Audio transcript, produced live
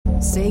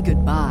Say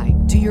goodbye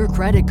to your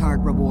credit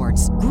card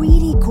rewards.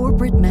 Greedy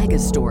corporate mega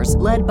stores,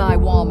 led by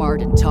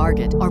Walmart and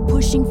Target, are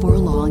pushing for a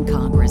law in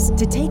Congress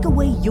to take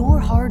away your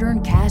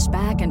hard-earned cash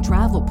back and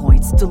travel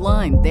points to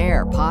line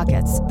their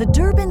pockets. The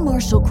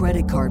Durbin-Marshall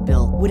credit card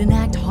bill would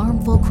enact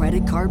harmful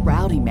credit card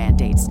routing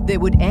mandates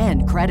that would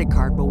end credit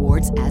card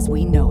rewards as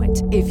we know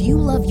it. If you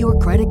love your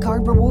credit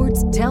card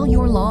rewards, tell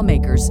your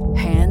lawmakers,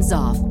 hands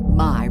off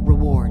my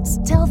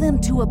rewards. Tell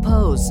them to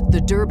oppose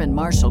the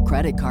Durbin-Marshall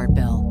credit card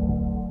bill.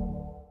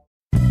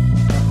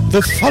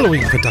 The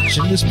following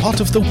production is part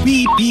of the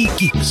We Be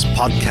Geeks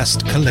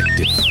podcast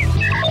collective.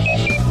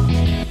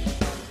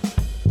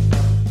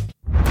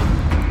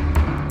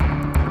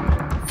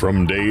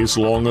 From days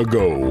long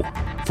ago,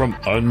 from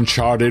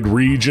uncharted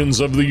regions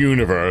of the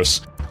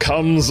universe,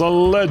 comes a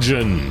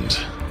legend.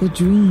 The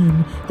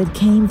dream that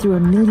came through a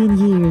million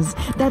years,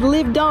 that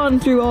lived on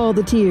through all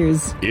the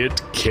tears.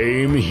 It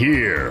came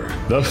here,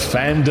 the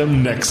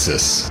Fandom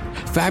Nexus.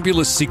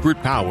 Fabulous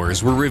secret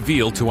powers were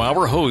revealed to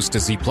our host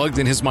as he plugged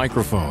in his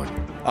microphone.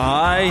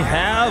 I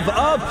have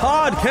a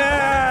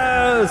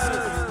podcast!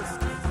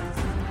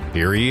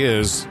 Here he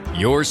is,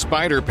 your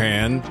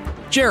Spider-Pan,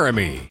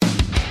 Jeremy.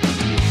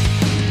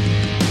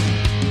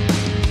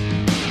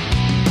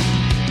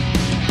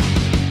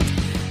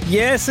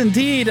 Yes,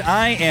 indeed,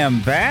 I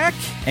am back,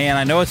 and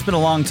I know it's been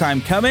a long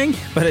time coming,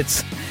 but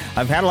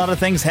I've had a lot of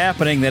things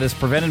happening that has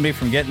prevented me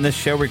from getting this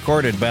show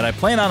recorded, but I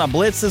plan on a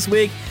blitz this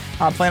week.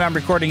 I plan on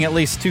recording at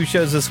least 2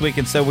 shows this week,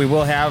 and so we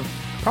will have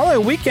probably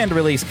a weekend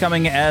release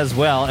coming as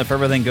well if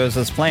everything goes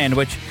as planned,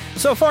 which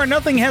so far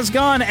nothing has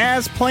gone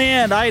as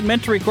planned. I had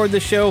meant to record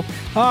this show,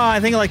 I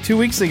think like 2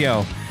 weeks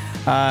ago,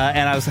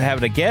 and I was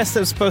having a guest that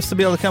was supposed to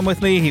be able to come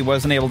with me. He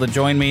wasn't able to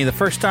join me the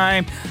first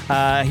time.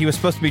 He was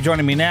supposed to be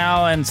joining me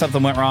now, and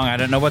something went wrong. I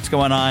don't know what's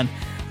going on.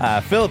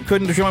 Philip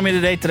couldn't join me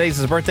today. Today's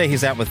his birthday.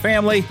 He's out with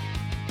family,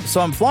 so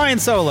I'm flying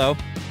solo.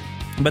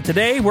 But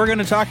today we're going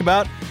to talk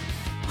about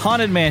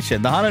Haunted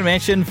Mansion, the Haunted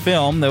Mansion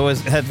film that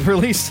had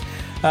released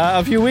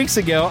a few weeks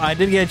ago. I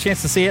did get a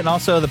chance to see it, and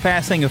also the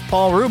passing of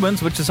Paul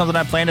Reubens, which is something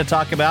I planned to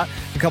talk about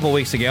a couple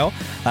weeks ago.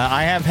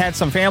 I have had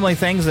some family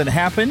things that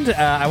happened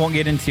I won't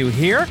get into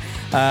here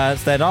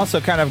that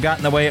also kind of got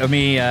in the way of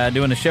me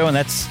doing the show, and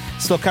that's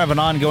still kind of an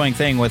ongoing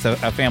thing with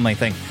a family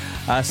thing.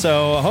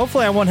 So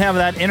hopefully I won't have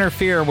that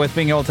interfere with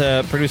being able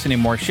to produce any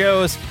more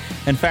shows.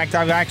 In fact,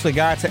 I've actually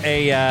got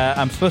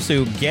I'm supposed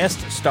to guest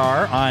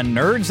star on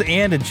Nerds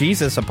and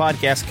Jesus, a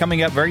podcast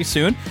coming up very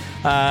soon.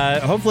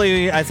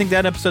 Hopefully, I think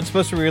that episode's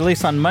supposed to be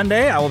released on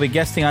Monday. I will be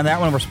guesting on that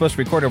one. We're supposed to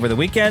record over the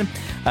weekend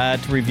to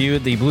review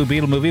the Blue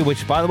Beetle movie,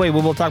 which, by the way,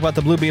 we will talk about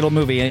the Blue Beetle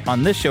movie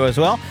on this show as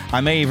well.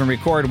 I may even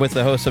record with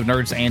the hosts of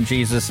Nerds and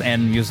Jesus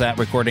and use that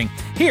recording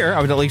here.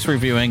 I was at least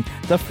reviewing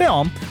the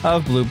film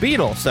of Blue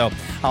Beetle. So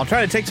I'll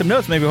try to take some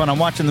notes maybe when I'm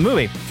watching the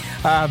movie.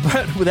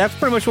 But that's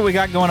pretty much what we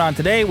got going on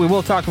today. We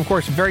will talk, of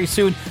course, very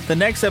soon. The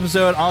next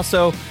episode,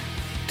 also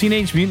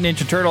Teenage Mutant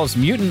Ninja Turtles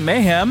Mutant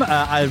Mayhem.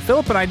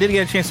 Philip and I did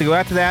get a chance to go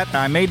after that.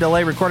 I may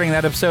delay recording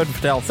that episode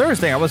until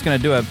Thursday. I was going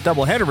to do a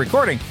double-header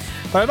recording.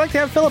 But I'd like to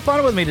have Philip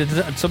on with me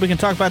so we can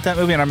talk about that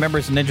movie and our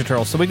members of Ninja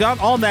Turtles. So we got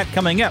all that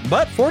coming up.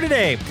 But for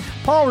today,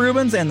 Paul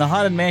Reubens and the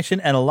Haunted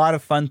Mansion and a lot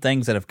of fun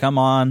things that have come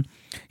on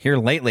here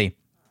lately.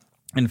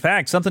 In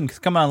fact, something's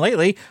come on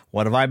lately.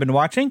 What have I been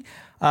watching?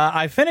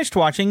 I finished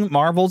watching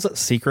Marvel's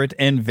Secret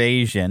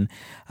Invasion.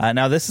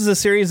 Now, this is a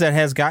series that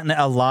has gotten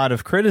a lot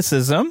of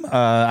criticism.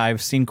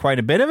 I've seen quite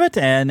a bit of it,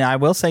 and I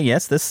will say,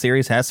 yes, this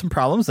series has some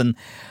problems. And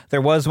there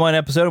was one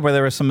episode where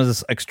there was some of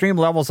this extreme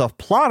levels of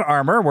plot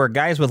armor where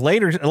guys with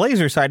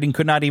laser sighting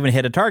could not even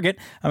hit a target.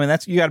 I mean,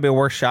 you got to be a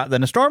worse shot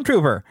than a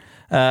stormtrooper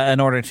in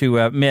order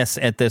to miss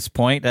at this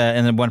point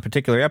in one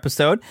particular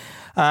episode.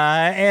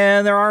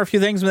 And there are a few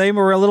things that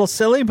were a little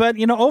silly, but,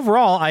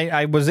 overall,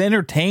 I was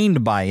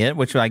entertained by it,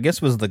 which I guess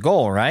was the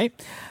goal, right?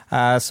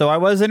 So I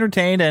was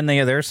entertained, and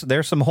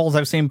there's some holes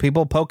I've seen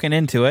people poking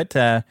into it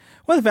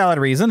with valid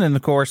reason. And,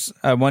 of course,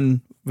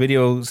 one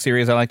video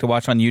series I like to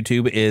watch on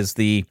YouTube is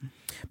the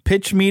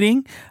Pitch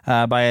Meeting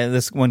by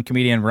this one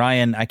comedian,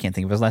 Ryan. I can't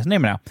think of his last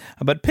name now.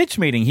 But Pitch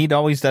Meeting, he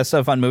always does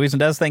stuff on movies and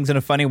does things in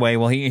a funny way.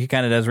 Well, he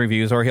kind of does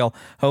reviews, or he'll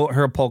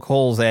poke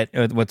holes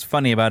at what's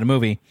funny about a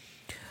movie.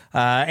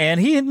 And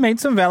he had made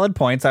some valid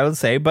points, I would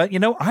say, but,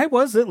 I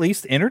was at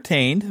least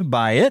entertained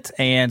by it.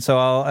 And so,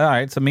 all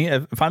right, so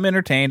if I'm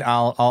entertained,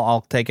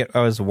 I'll take it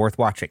as worth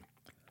watching.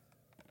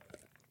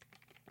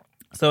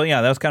 So,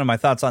 yeah, that was kind of my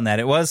thoughts on that.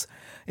 It was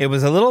a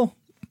little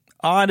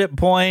odd at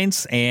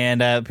points,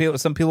 and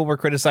some people were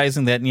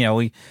criticizing that,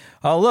 we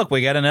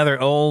got another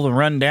old,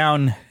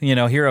 rundown,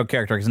 hero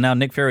character, because now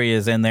Nick Fury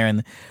is in there,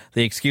 and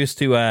the excuse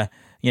to,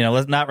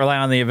 let's not rely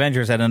on the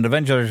Avengers at an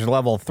Avengers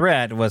level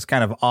threat was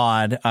kind of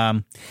odd.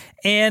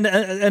 And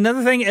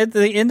another thing, at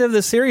the end of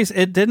the series,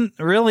 it didn't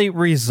really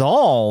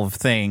resolve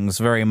things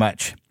very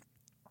much.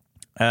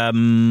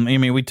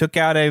 We took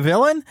out a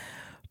villain,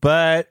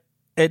 but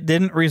it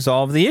didn't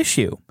resolve the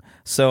issue.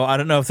 So I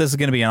don't know if this is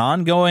going to be an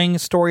ongoing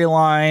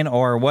storyline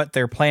or what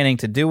they're planning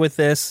to do with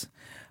this.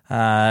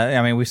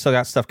 We still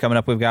got stuff coming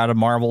up. We've got a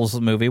Marvel's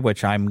movie,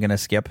 which I'm going to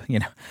skip.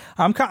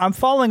 I'm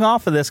falling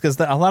off of this because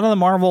a lot of the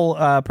Marvel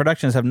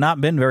productions have not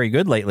been very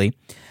good lately.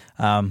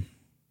 And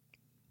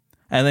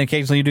then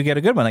occasionally you do get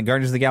a good one, like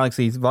Guardians of the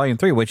Galaxy Volume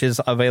 3, which is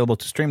available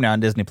to stream now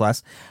on Disney+.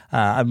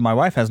 My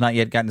wife has not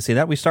yet gotten to see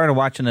that. We started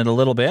watching it a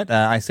little bit.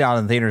 I saw it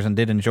in theaters and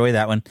did enjoy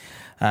that one.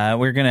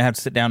 We're going to have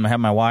to sit down and have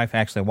my wife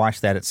actually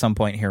watch that at some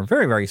point here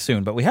very, very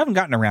soon, but we haven't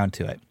gotten around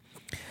to it.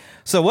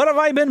 So what have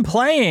I been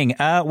playing?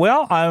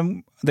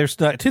 There's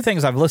two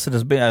things I've listed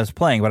as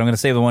playing, but I'm going to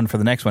save the one for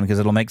the next one because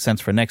it'll make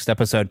sense for next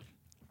episode.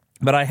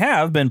 But I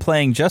have been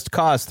playing Just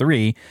Cause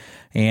 3,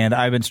 and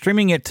I've been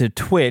streaming it to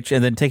Twitch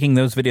and then taking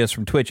those videos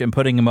from Twitch and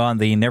putting them on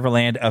the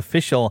Neverland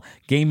official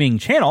gaming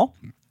channel.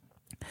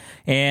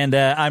 And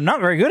I'm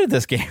not very good at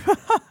this game.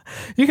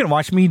 You can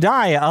watch me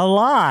die a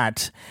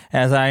lot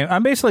as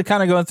I'm basically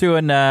kind of going through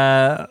and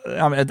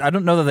I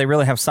don't know that they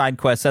really have side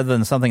quests other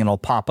than something that'll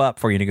pop up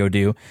for you to go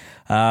do.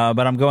 But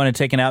I'm going and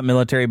taking out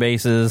military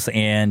bases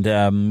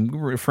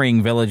and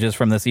freeing villages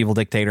from this evil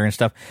dictator and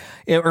stuff.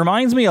 It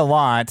reminds me a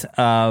lot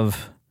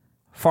of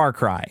Far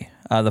Cry,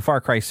 the Far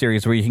Cry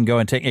series, where you can go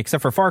and take,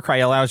 except for Far Cry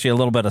allows you a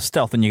little bit of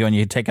stealth and you go and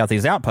you take out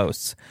these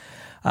outposts.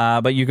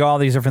 But you go all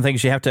these different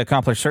things. You have to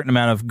accomplish a certain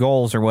amount of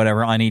goals or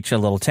whatever on each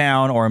little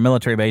town or a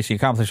military base. You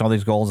accomplish all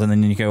these goals and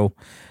then you go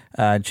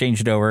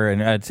change it over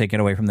and take it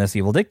away from this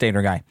evil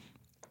dictator guy.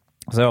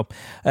 So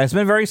it's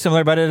been very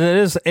similar, but it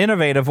is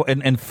innovative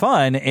and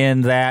fun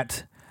in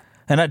that.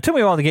 And it took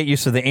me a while to get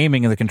used to the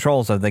aiming and the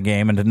controls of the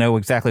game and to know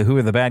exactly who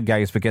are the bad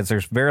guys because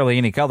there's barely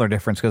any color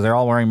difference because they're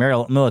all wearing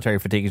military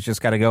fatigue. You just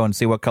got to go and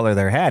see what color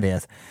their hat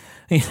is.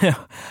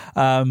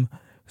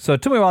 So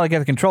it took me a while to get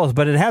the controls,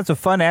 but it has a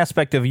fun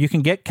aspect of you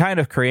can get kind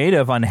of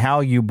creative on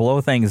how you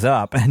blow things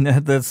up. And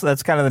that's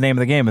kind of the name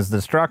of the game is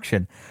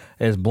destruction,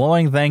 is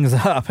blowing things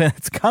up. And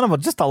it's kind of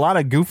just a lot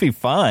of goofy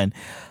fun.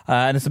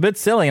 And it's a bit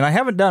silly. And I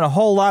haven't done a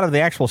whole lot of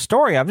the actual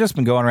story. I've just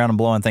been going around and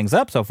blowing things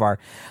up so far.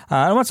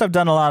 And once I've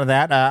done a lot of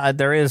that,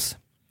 there is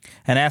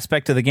an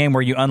aspect of the game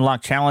where you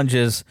unlock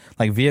challenges,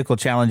 like vehicle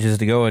challenges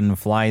to go and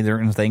fly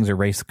certain things or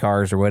race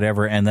cars or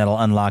whatever, and that'll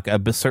unlock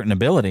certain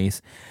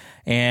abilities.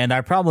 And I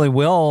probably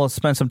will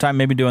spend some time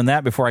maybe doing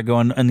that before I go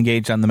and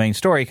engage on the main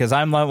story, because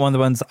I'm one of the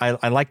ones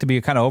I like to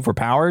be kind of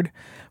overpowered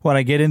when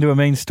I get into a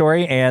main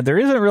story, and there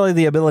isn't really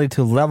the ability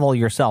to level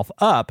yourself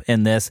up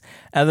in this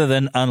other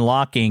than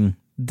unlocking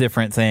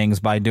different things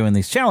by doing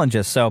these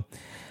challenges. So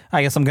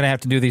I guess I'm going to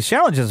have to do these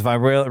challenges if I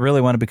really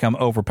want to become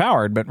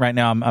overpowered, but right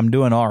now I'm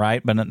doing all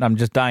right, but I'm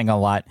just dying a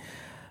lot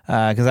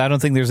because I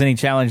don't think there's any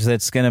challenge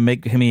that's going to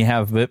make me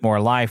have a bit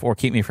more life or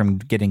keep me from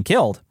getting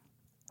killed.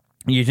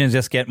 You can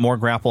just get more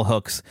grapple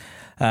hooks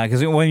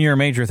because one of your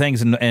major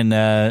things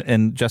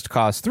in Just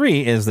Cause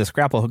 3 is this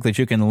grapple hook that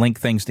you can link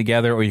things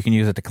together or you can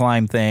use it to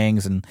climb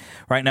things. And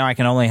right now I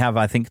can only have,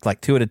 I think,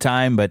 like 2 at a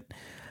time. But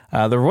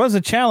there was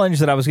a challenge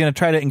that I was going to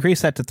try to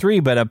increase that to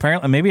 3, but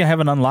apparently maybe I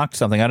haven't unlocked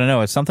something. I don't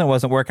know. Something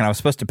wasn't working. I was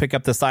supposed to pick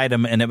up this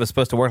item and it was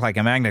supposed to work like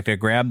a magnet to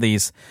grab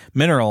these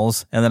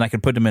minerals and then I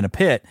could put them in a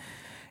pit.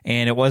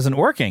 And it wasn't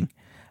working.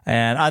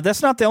 And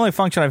that's not the only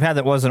function I've had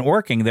that wasn't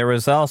working. There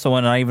was also,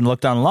 when I even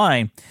looked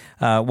online,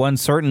 one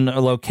certain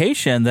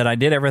location that I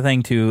did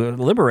everything to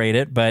liberate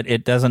it, but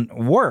it doesn't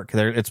work.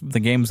 The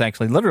game's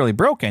actually literally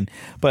broken.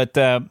 But,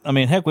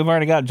 heck, we've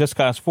already got Just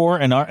Cause 4,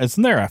 and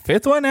isn't there a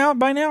 5th one out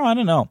by now? I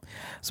don't know.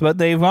 But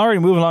they've already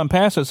moved on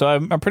past it, so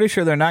I'm pretty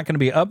sure they're not going to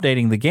be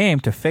updating the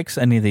game to fix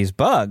any of these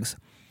bugs.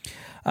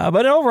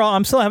 But overall,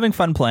 I'm still having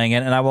fun playing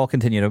it, and I will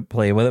continue to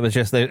play with it. It's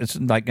just that it's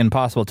like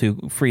impossible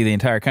to free the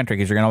entire country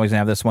because you're going to always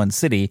have this one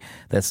city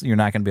that's you're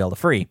not going to be able to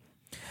free.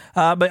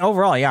 But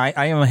overall, yeah,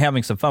 I am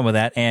having some fun with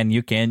that, and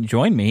you can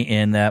join me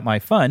in my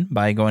fun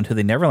by going to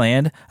the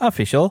Neverland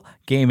official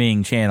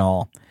gaming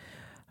channel.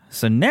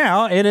 So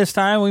now it is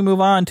time we move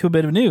on to a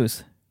bit of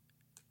news.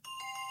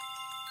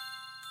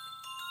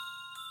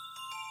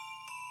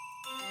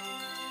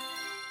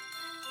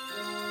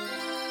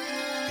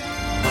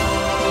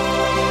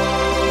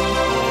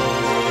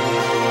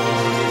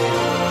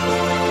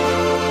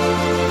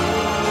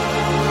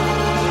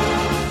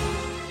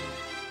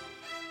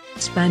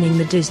 Spanning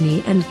the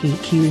Disney and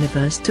geek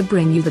universe to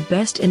bring you the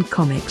best in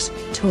comics,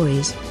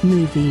 toys,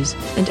 movies,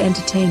 and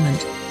entertainment.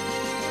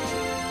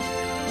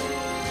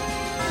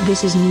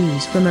 This is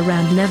news from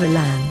around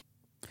Neverland.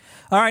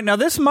 All right, now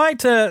this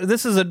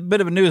is a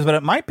bit of a news, but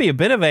it might be a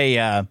bit of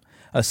a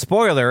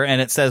spoiler, and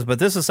it says, but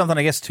this is something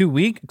I guess 2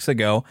 weeks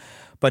ago.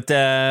 But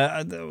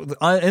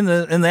in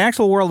the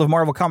actual world of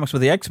Marvel Comics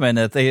with the X-Men,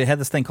 they had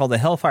this thing called the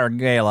Hellfire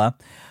Gala,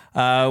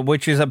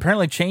 which has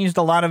apparently changed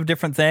a lot of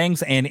different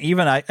things. And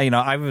even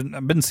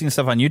I've been seeing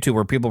stuff on YouTube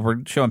where people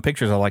were showing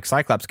pictures of like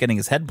Cyclops getting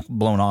his head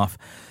blown off.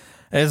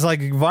 It's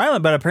like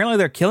violent, but apparently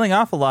they're killing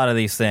off a lot of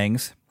these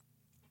things.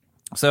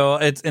 So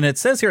it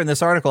says here in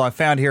this article I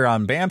found here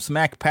on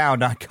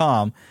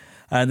bamsmacpow.com,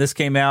 this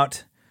came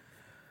out.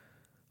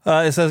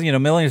 It says,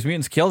 millions of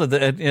mutants killed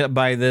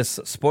by this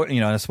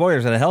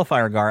spoilers at a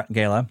Hellfire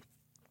Gala.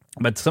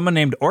 But someone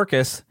named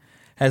Orcus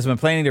has been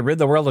planning to rid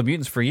the world of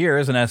mutants for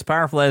years, and as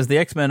powerful as the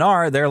X-Men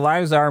are, their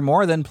lives are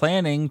more than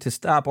planning to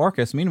stop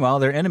Orcus. Meanwhile,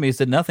 their enemies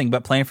did nothing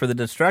but plan for the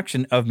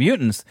destruction of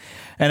mutants.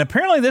 And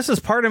apparently this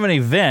is part of an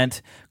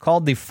event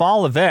called the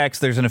Fall of X.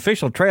 There's an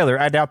official trailer.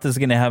 I doubt this is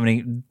going to have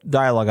any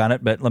dialogue on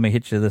it, but let me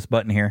hit you this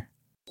button here.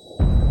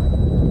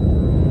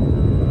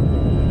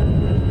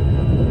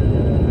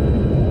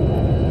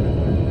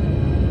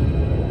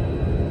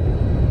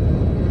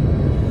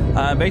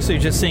 Basically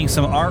just seeing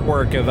some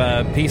artwork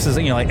of pieces,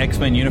 like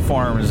X-Men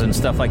uniforms and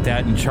stuff like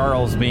that, and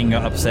Charles being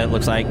upset,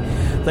 looks like.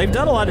 They've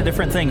done a lot of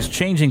different things,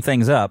 changing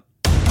things up.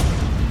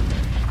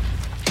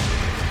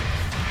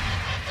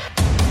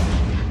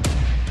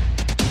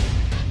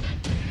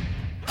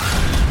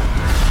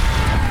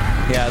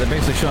 Yeah, they're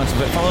basically showing some,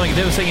 but following a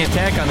devastating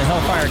attack on the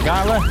Hellfire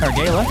Gala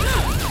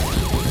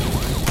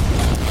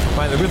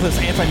by the ruthless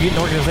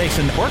anti-mutant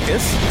organization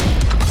Orcus,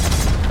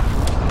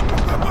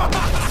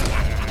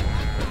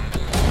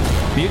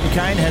 mutant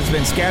kind has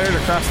been scattered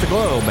across the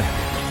globe.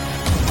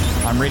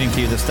 I'm reading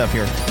to you this stuff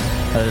here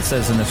that it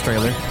says in this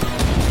trailer.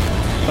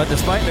 But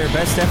despite their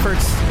best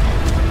efforts,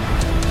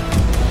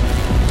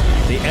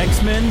 the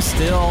X-Men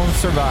still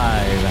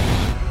survive.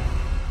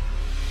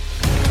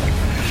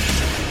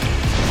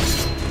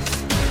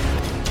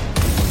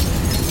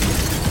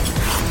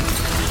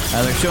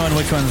 They're showing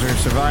which ones are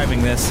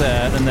surviving this,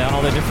 and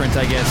all the different,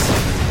 I guess,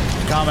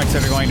 comics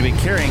that are going to be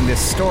carrying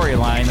this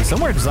storyline.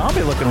 Somewhere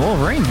zombie-looking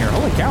Wolverine here.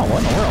 Holy cow,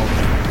 what in the world?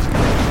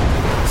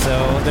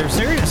 So there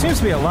seems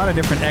to be a lot of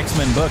different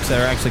X-Men books that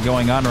are actually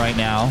going on right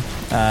now,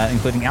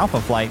 including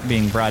Alpha Flight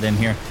being brought in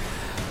here.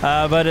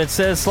 But it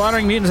says,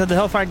 slaughtering mutants at the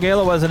Hellfire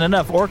Gala wasn't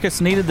enough. Orcus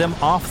needed them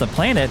off the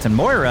planet, and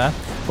Moira,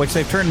 which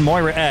they've turned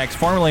Moira X,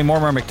 formerly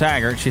Moira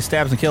McTaggart, she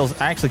stabs and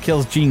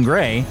kills Jean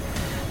Grey.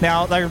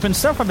 Now, there have been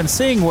stuff I've been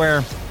seeing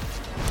where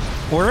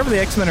wherever the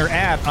X-Men are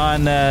at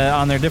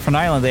on their different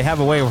island, they have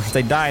a way where if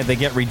they die, they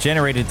get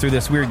regenerated through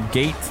this weird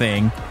gate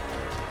thing.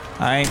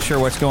 I ain't sure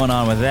what's going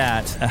on with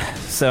that.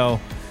 So,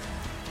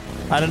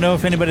 I don't know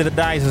if anybody that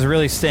dies is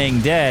really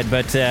staying dead,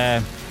 but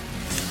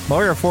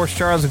Moira forced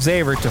Charles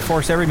Xavier to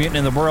force every mutant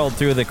in the world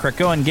through the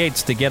Krakoan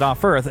gates to get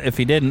off Earth. If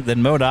he didn't,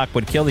 then MODOK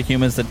would kill the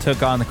humans that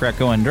took on the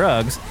Krakoan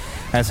drugs.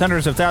 As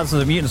hundreds of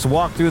thousands of mutants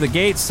walked through the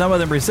gates, some of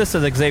them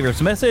resisted Xavier's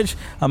message.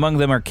 Among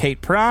them are Kate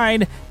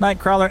Pryde,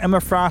 Nightcrawler,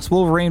 Emma Frost,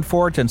 Wolverine,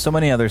 Forge, and so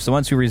many others. The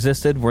ones who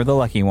resisted were the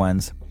lucky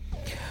ones.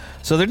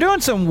 So they're doing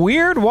some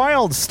weird,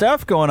 wild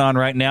stuff going on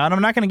right now, and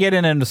I'm not going to get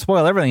in and to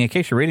spoil everything in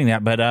case you're reading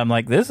that, but I'm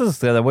like, this is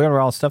the weird,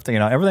 wild stuff that,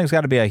 everything's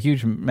got to be a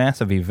huge,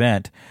 massive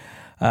event.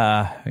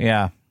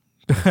 Yeah.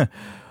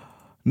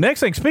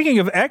 Next thing, speaking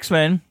of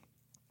X-Men,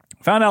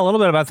 found out a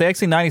little bit about the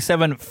X-Men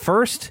 97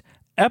 first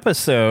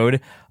episode.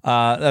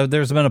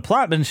 There's been a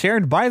plot been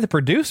shared by the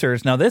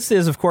producers. Now, this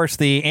is, of course,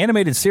 the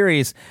animated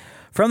series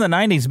from the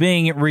 90s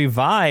being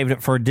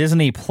revived for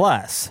Disney+.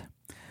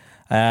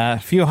 A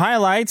few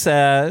highlights.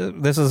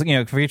 This is,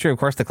 feature, of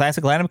course, the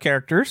classic line of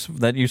characters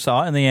that you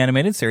saw in the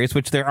animated series,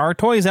 which there are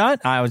toys out.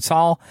 I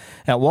saw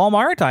at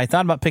Walmart. I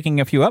thought about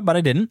picking a few up, but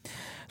I didn't.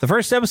 The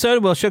first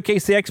episode will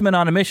showcase the X-Men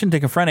on a mission to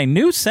confront a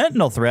new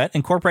Sentinel threat,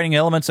 incorporating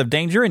elements of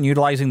danger and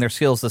utilizing their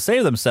skills to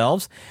save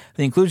themselves.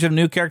 The inclusion of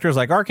new characters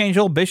like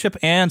Archangel, Bishop,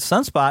 and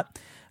Sunspot,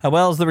 as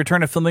well as the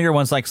return of familiar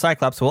ones like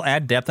Cyclops, will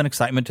add depth and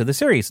excitement to the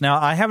series. Now,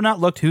 I have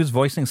not looked who's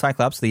voicing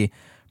Cyclops. The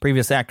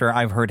previous actor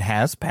I've heard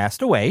has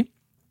passed away.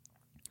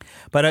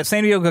 But at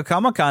San Diego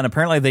Comic-Con,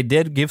 apparently they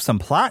did give some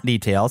plot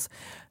details.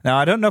 Now,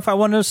 I don't know if I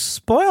want to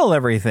spoil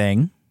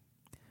everything,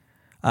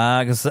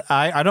 because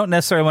I don't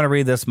necessarily want to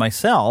read this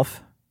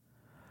myself.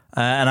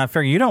 And I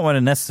figure you don't want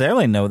to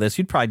necessarily know this.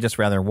 You'd probably just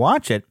rather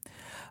watch it.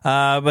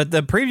 But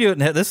the preview,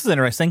 this is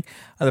interesting.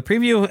 The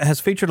preview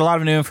has featured a lot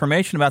of new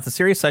information about the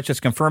series, such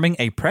as confirming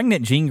a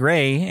pregnant Jean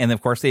Grey, and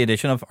of course the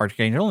addition of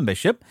Archangel and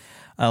Bishop,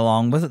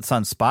 along with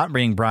Sunspot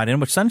being brought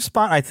in, which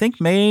Sunspot, I think,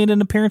 made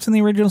an appearance in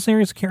the original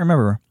series. I can't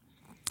remember.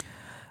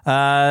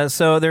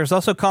 So there's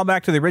also a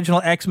callback to the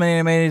original X-Men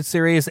animated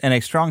series and a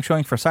strong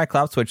showing for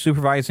Cyclops, which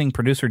supervising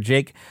producer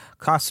Jake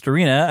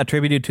Costarina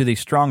attributed to the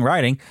strong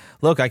writing.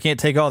 Look, I can't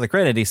take all the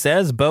credit, he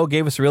says. Bo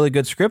gave us a really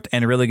good script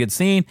and a really good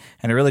scene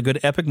and a really good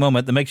epic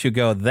moment that makes you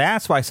go,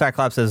 that's why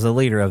Cyclops is the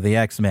leader of the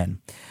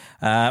X-Men.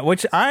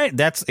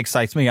 That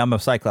excites me. I'm a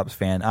Cyclops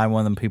fan. I'm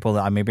one of them people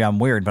that maybe I'm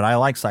weird, but I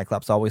like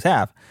Cyclops, always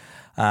have.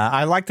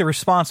 I like the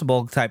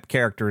responsible type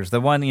characters,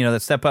 the one,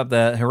 that step up,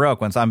 the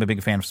heroic ones. I'm a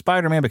big fan of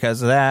Spider-Man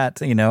because of that,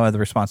 of the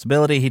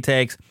responsibility he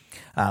takes.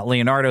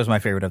 Leonardo is my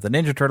favorite of the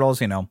Ninja Turtles,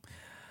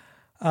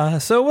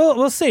 So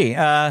we'll see.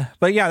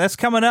 But yeah, that's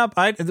coming up.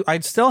 I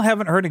still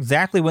haven't heard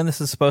exactly when this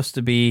is supposed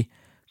to be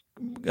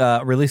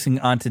releasing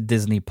onto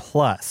Disney+.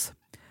 But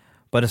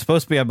it's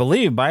supposed to be, I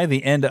believe, by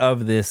the end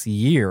of this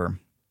year.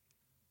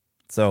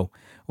 So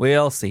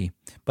we'll see.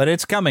 But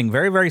it's coming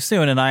very, very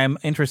soon, and I am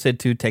interested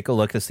to take a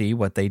look to see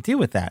what they do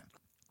with that.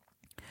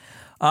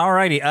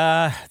 Alrighty,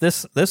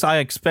 this I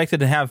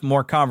expected to have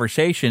more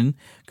conversation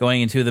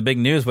going into the big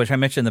news, which I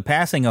mentioned the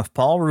passing of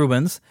Paul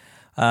Reubens,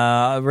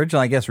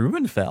 originally, I guess,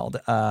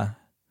 Rubenfeld.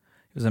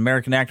 He was an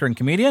American actor and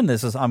comedian.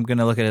 I'm going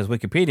to look at his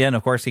Wikipedia, and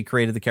of course, he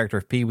created the character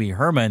of Pee Wee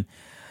Herman.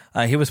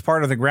 He was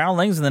part of the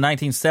Groundlings in the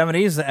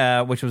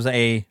 1970s, which was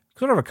a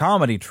sort of a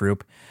comedy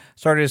troupe.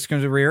 Started his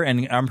career as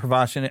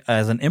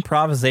an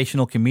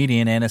improvisational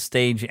comedian and a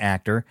stage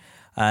actor.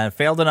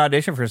 Failed an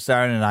audition for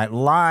Saturday Night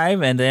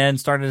Live, and then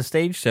started a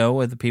stage show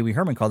with the Pee Wee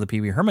Herman called the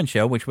Pee Wee Herman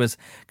Show, which was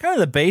kind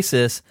of the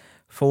basis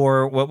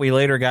for what we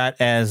later got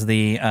as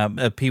the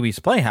Pee Wee's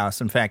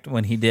Playhouse. In fact,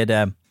 when he did,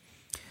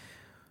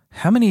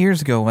 how many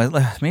years ago?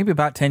 Maybe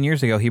about 10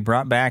 years ago, he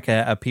brought back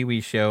a Pee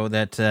Wee show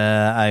that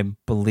I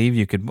believe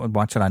you could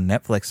watch it on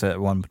Netflix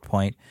at one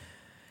point.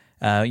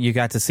 You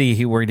got to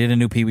see where he did a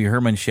new Pee Wee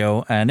Herman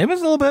show, and it was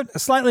a little bit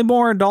slightly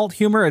more adult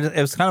humor. It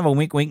was kind of a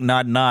wink,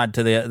 nod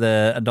to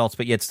the adults,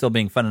 but yet still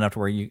being fun enough to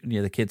where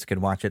the kids could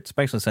watch it,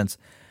 especially since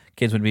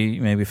kids would be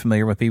maybe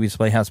familiar with Pee Wee's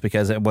Playhouse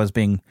because it was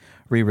being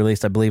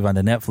re-released, I believe,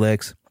 onto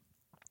Netflix.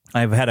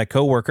 I've had a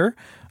coworker,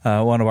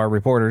 one of our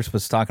reporters,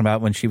 was talking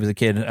about when she was a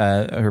kid,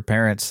 her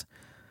parents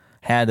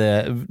had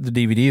the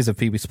DVDs of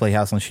Pee Wee's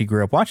Playhouse, and she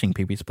grew up watching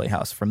Pee Wee's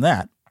Playhouse from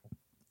that.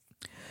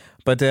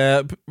 But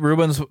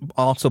Reubens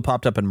also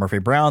popped up in Murphy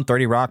Brown,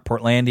 30 Rock,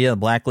 Portlandia, The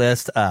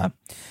Blacklist.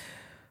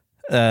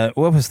 What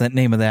was that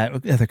name of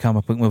that other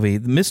comic book movie?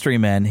 The Mystery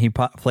Men. He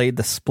played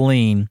the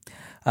Spleen.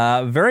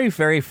 Very,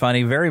 very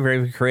funny, very,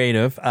 very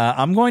creative.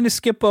 I'm going to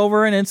skip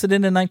over an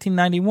incident in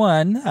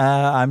 1991.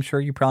 I'm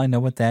sure you probably know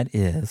what that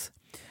is.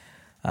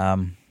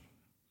 But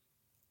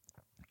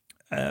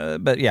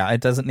yeah,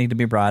 it doesn't need to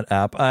be brought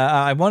up.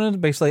 I wanted to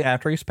basically,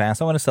 after he's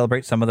passed, I want to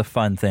celebrate some of the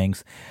fun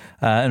things.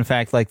 In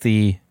fact,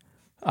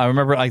 I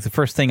remember the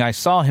first thing I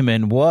saw him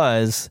in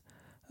was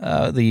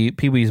the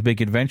Pee-wee's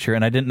Big Adventure,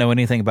 and I didn't know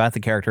anything about the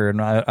character,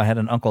 and I had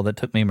an uncle that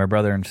took me, my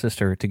brother and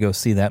sister, to go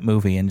see that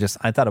movie, and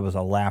I thought it was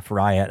a laugh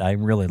riot. I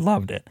really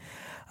loved it.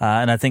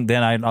 And I think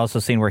then I'd also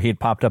seen where he had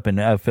popped up in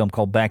a film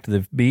called Back to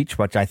the Beach,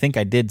 which I think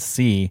I did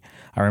see.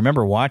 I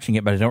remember watching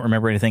it, but I don't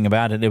remember anything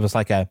about it. It was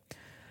like a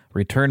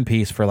return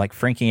piece for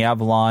Frankie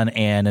Avalon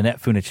and Annette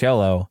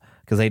Funicello,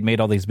 because they'd made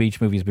all these beach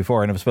movies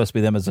before, and it was supposed to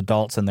be them as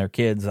adults and their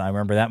kids. I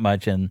remember that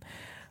much, and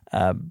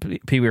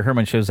Pee Wee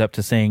Herman shows up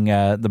to sing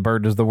 "The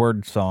Bird Is the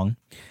Word" song.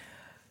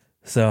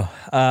 So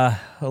a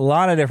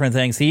lot of different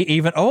things.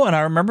 And I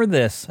remember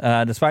this.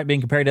 Despite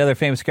being compared to other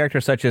famous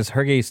characters such as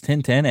Hergé's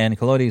Tintin and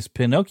Collodi's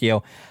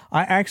Pinocchio,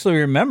 I actually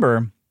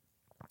remember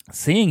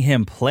seeing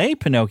him play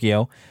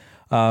Pinocchio.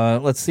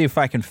 Let's see if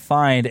I can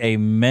find a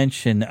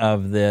mention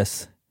of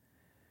this.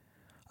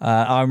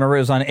 I remember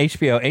it was on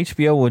HBO.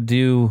 HBO would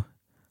do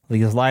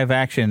these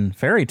live-action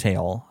fairy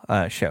tale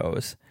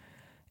shows.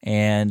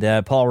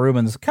 And Paul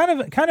Reubens, kind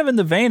of in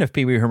the vein of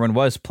Pee Wee Herman,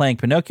 was playing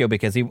Pinocchio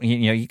because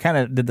he kind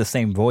of did the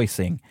same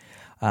voicing.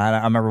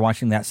 I remember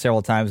watching that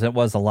several times. It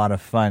was a lot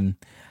of fun.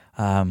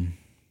 I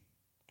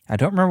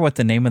don't remember what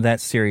the name of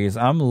that series.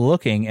 I'm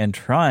looking and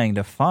trying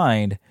to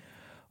find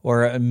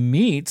where it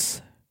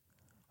meets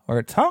or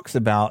it talks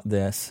about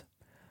this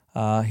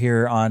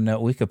here on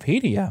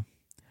Wikipedia.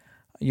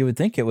 You would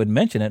think it would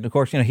mention it. Of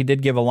course, he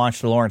did give a launch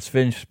to Lawrence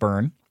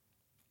Fishburne,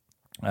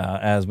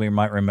 as we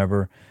might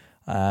remember.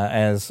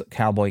 As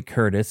Cowboy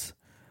Curtis,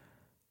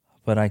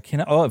 but I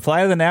cannot. Oh,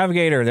 Flight of the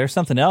Navigator. There's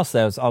something else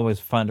that was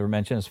always fun to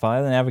mention. It's Flight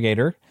of the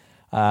Navigator,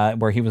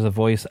 where he was the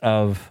voice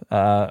of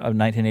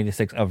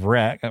 1986 of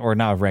Rex, or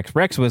not of Rex.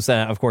 Rex was,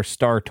 of course,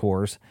 Star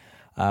Tours,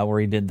 where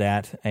he did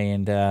that.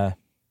 And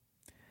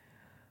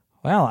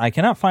I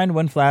cannot find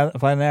when Flight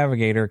of the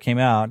Navigator came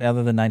out,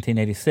 other than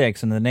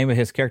 1986, and the name of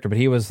his character. But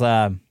he was.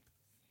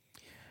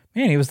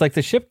 He was like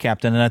the ship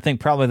captain, and I think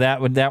probably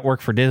that work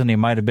for Disney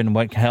might have been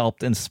what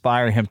helped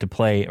inspire him to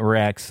play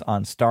Rex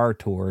on Star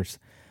Tours.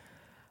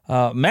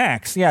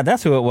 Max, yeah,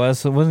 that's who it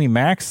was. Wasn't he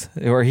Max?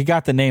 Or he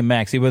got the name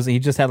Max. He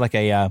just had like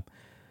a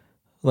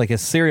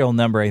serial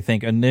number, I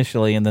think,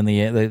 initially, and then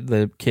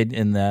the kid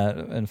in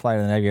Flight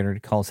of the Navigator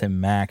calls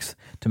him Max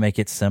to make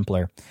it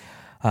simpler.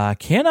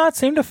 Cannot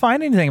seem to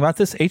find anything about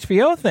this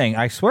HBO thing.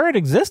 I swear it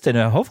existed,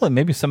 and hopefully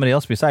maybe somebody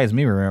else besides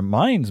me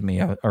reminds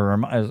me or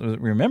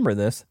remember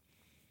this.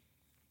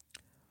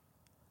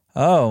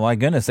 Oh, my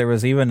goodness. There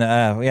was even,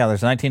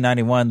 there's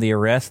 1991, The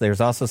Arrest.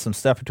 There's also some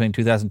stuff between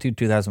 2002 and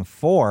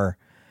 2004.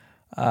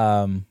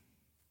 I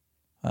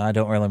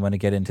don't really want to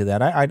get into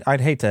that. I'd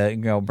hate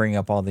to bring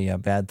up all the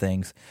bad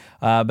things.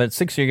 But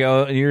 6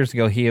 years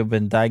ago, he had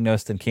been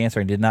diagnosed in cancer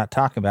and did not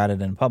talk about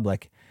it in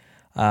public.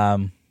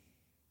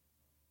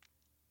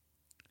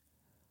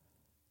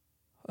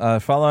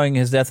 Following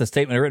his death, a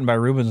statement written by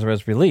Reubens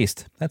was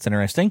released. That's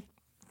interesting.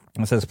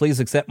 It says, "Please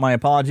accept my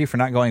apology for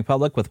not going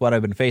public with what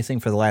I've been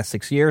facing for the last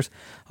 6 years.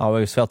 I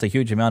always felt a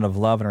huge amount of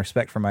love and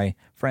respect for my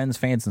friends,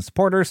 fans, and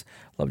supporters.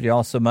 Loved you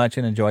all so much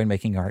and enjoyed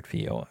making art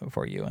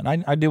for you. And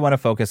I do want to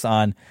focus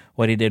on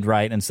what he did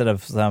right instead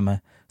of some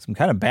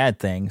kind of bad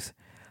things.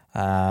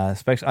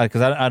 Especially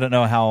because I don't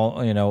know how,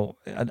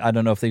 I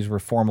don't know if these were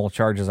formal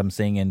charges I'm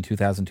seeing in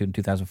 2002 and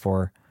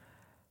 2004.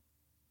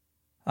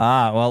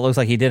 Well, it looks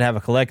like he did have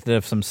a collective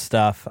of some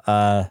stuff.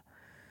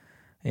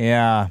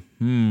 Yeah.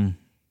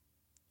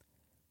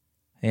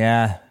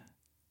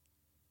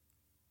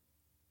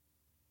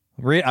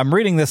 I'm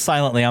reading this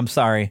silently. I'm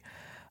sorry.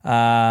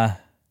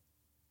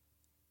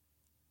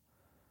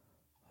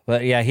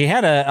 But yeah, he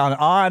had an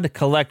odd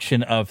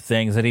collection of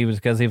things that he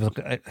was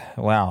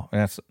wow.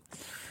 That's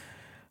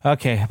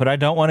okay. But I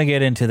don't want to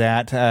get into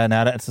that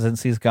now that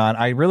since he's gone.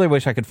 I really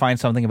wish I could find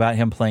something about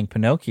him playing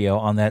Pinocchio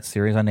on that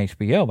series on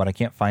HBO, but I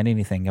can't find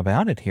anything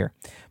about it here.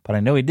 But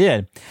I know he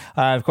did.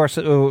 Of course,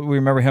 we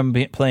remember him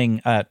playing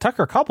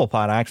Tucker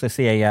Cobblepot. I actually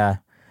see a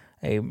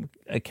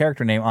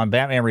character name on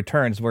Batman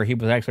Returns where he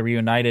was actually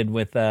reunited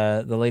with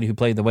the lady who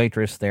played the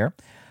waitress there.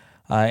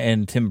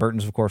 And Tim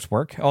Burton's, of course,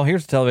 work. Oh,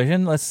 here's the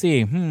television. Let's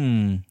see.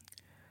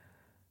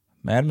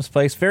 Madam's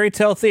Place Fairy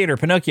Tale Theater.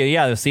 Pinocchio.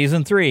 Yeah, the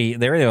season 3.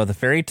 There we go. The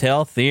Fairy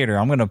Tale Theater.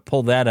 I'm going to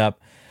pull that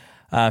up.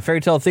 Fairy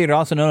Tale Theater,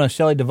 also known as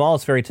Shelley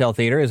Duvall's Fairy Tale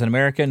Theater, is an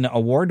American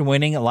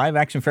award-winning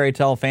live-action fairy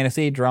tale,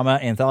 fantasy, drama,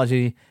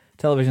 anthology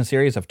television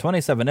series of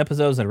 27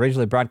 episodes that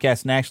originally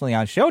broadcast nationally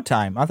on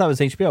Showtime. I thought it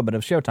was HBO, but it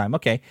was Showtime.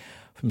 Okay.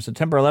 From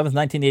September 11th,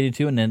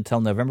 1982 and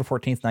until November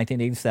 14th,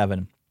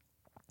 1987.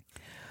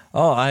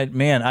 Oh,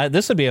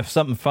 this would be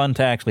something fun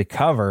to actually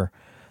cover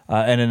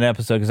in an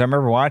episode, because I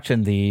remember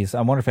watching these.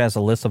 I wonder if it has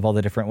a list of all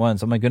the different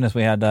ones. Oh my goodness,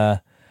 we had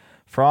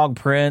Frog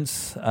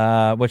Prince,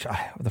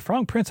 the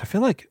Frog Prince, I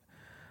feel like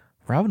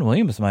Robin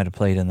Williams might have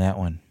played in that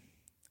one.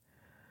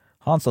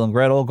 Hansel and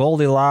Gretel,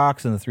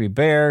 Goldilocks and the Three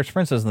Bears,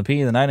 Princess and the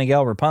Pea, the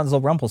Nightingale,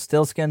 Rapunzel,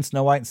 Rumpelstiltskin,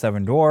 Snow White and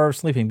Seven Dwarfs,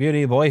 Sleeping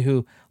Beauty, Boy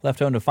Who Left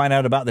Home to Find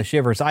Out About the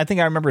Shivers. I think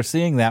I remember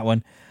seeing that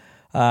one.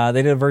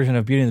 They did a version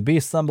of Beauty and the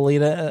Beast,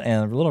 Thumbelina,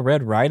 and Little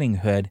Red Riding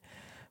Hood.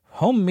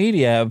 Home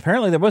media,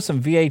 apparently there was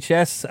some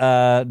VHS,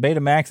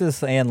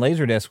 Betamaxes, and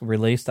Laserdisc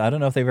released. I don't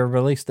know if they've ever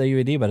released the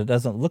DVD, but it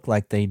doesn't look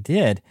like they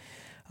did.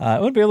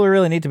 It would be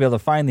really neat to be able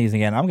to find these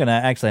again. I'm going to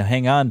actually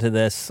hang on to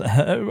this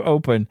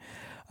open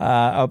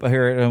up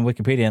here on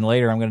Wikipedia, and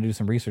later I'm going to do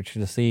some research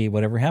to see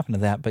whatever happened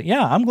to that. But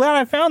yeah, I'm glad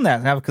I found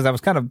that, because I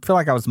was feel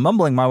like I was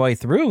mumbling my way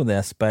through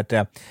this. But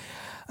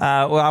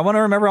well, I want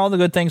to remember all the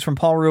good things from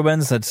Paul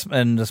Reubens,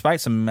 and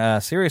despite some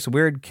serious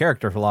weird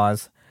character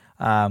flaws,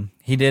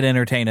 he did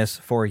entertain us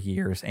for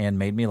years and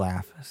made me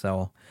laugh.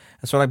 So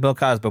it's sort of like Bill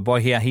Cosby. Boy,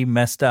 yeah, he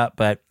messed up,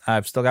 but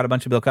I've still got a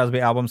bunch of Bill Cosby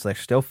albums. They're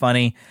still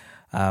funny.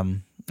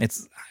 I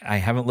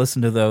haven't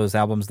listened to those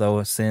albums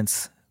though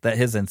since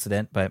his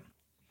incident, but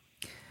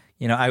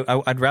you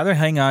know, I'd rather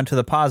hang on to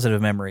the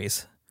positive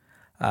memories.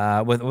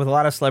 With a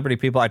lot of celebrity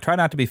people, I try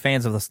not to be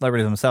fans of the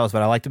celebrities themselves,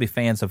 but I like to be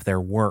fans of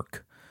their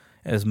work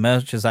as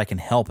much as I can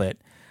help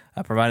it,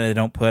 provided they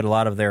don't put a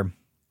lot of their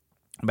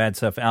bad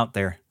stuff out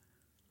there.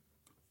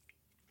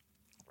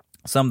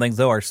 Some things,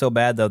 though, are so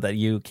bad, though, that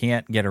you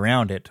can't get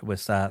around it with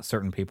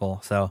certain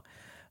people. So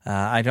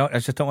I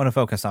just don't want to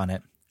focus on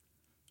it.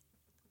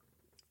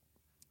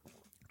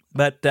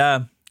 But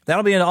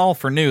that'll be all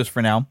for news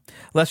for now.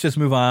 Let's just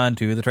move on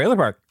to the trailer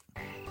park.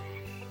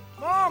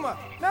 Mama,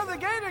 another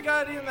gator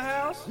got in the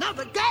house.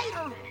 Another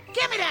gator?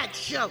 Give me that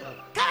shovel.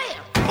 Come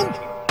here.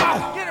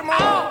 Get him,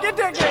 Mama. Get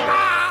that gator.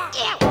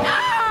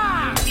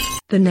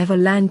 The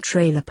Neverland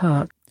Trailer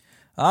Park.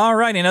 All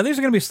righty. Now, these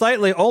are going to be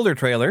slightly older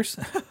trailers.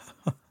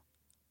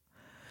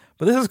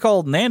 But this is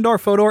called Nandor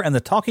Fodor and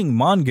the Talking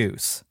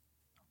Mongoose.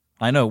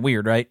 I know,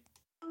 weird, right?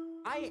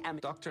 I am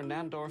Dr.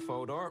 Nandor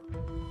Fodor,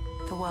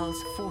 the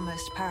world's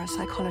foremost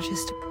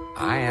parapsychologist.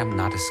 I am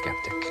not a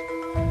skeptic.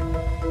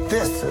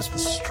 This is the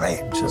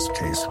strangest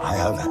case I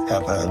have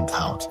ever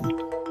encountered.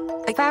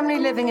 A family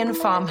living in a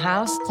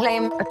farmhouse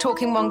claim a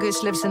talking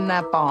mongoose lives in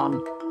their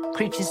barn.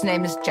 Creature's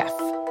name is Jeff.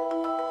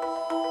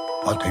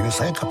 What do you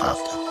think about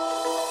it?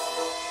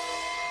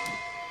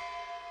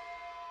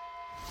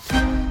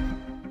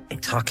 A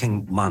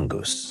talking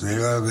mongoose. The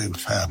Irving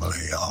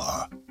family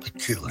are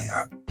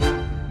peculiar.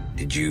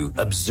 Did you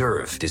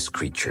observe this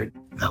creature?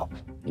 No.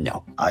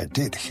 No. I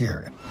did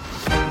hear it.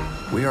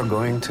 We are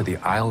going to the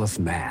Isle of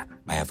Man.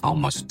 I have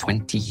almost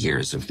 20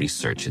 years of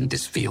research in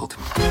this field.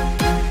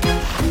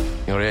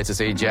 You're here to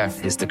see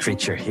Jeff. Is the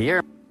creature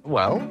here?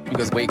 Well,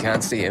 because we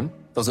can't see him,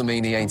 doesn't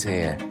mean he ain't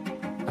here.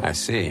 I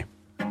see.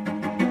 The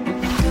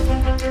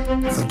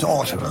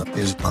daughter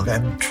is a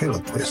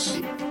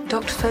ventriloquist.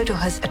 Dr. Fodor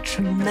has a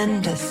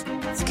tremendous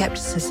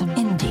skepticism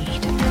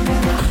indeed.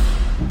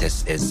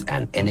 This is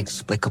an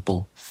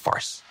inexplicable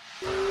farce.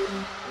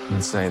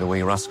 I'd say the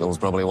wee rascal's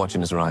probably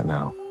watching us right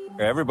now.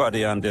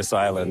 Everybody on this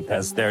island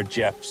has their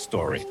Jeff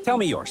story. Tell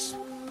me yours.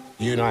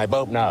 You and I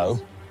both know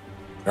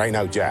there ain't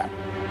no Jeff.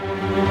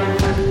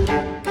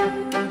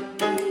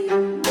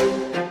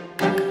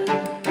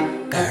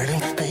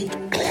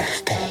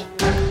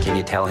 Can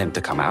you tell him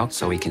to come out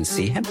so we can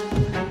see him?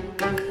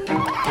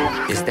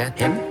 Is that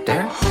him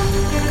there?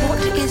 What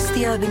is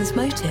the Irving's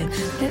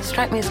motive? It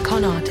strikes me as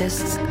con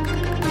artists.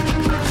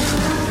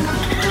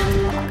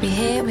 We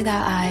hear with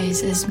our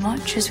eyes as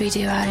much as we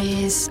do our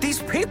ears.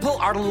 These people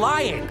are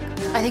lying.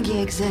 I think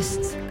he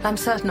exists. I'm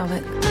certain of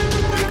it.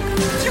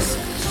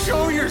 Just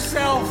show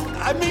yourself.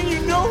 I mean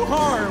you no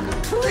harm.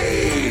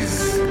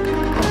 Please.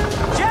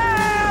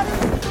 Jeff!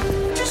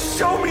 Just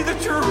show me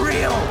that you're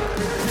real.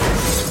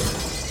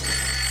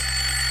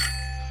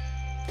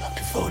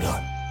 Dr.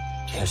 Fodor,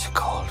 here's a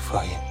call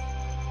for you.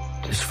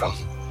 It's from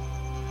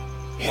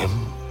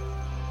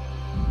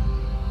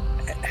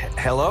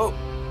Hello?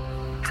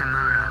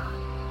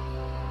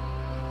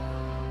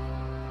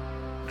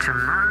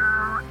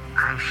 Tomorrow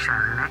I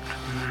shall let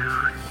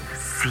you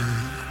see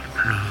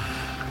me.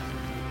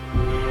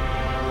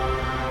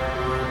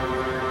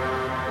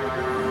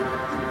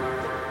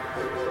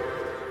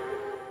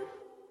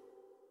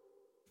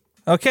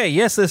 Okay,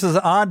 yes, this is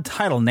an odd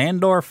title,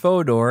 Nandor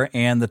Fodor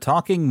and the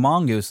Talking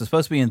Mongoose. It's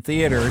supposed to be in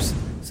theaters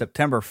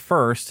September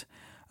 1st,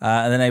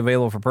 and then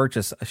available for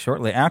purchase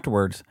shortly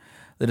afterwards.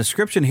 The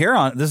description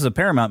here this is a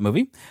Paramount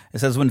movie. It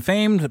says, when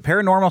famed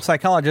paranormal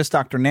psychologist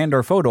Dr.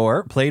 Nandor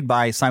Fodor, played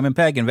by Simon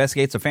Pegg,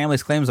 investigates a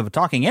family's claims of a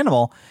talking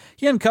animal,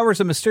 he uncovers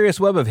a mysterious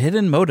web of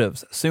hidden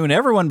motives. Soon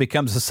everyone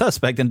becomes a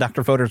suspect in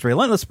Dr. Fodor's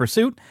relentless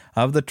pursuit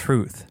of the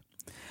truth.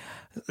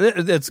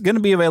 It's going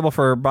to be available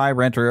for buy,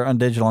 rent, or on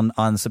digital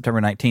on September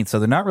 19th, so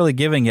they're not really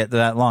giving it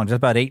that long, just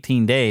about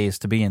 18 days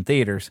to be in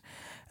theaters.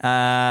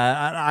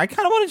 I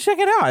kind of want to check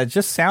it out. It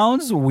just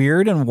sounds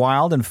weird and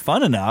wild and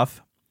fun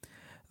enough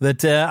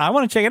that I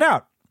want to check it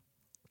out.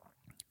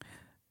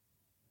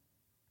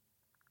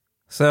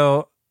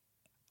 So,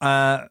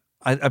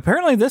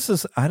 apparently this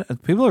is,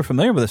 people are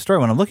familiar with the story.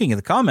 When I'm looking at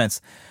the comments,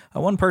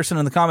 one person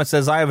in the comments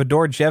says, I have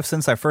adored Jeff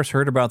since I first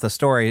heard about the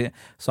story,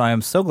 so I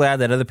am so glad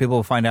that other people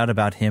will find out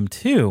about him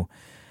too.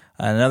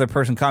 Another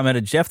person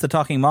commented, Jeff the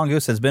Talking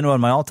Mongoose has been one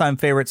of my all-time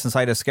favorites since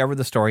I discovered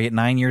the story at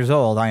 9 years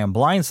old. I am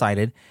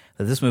blindsided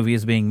that this movie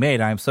is being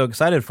made. I am so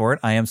excited for it.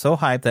 I am so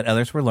hyped that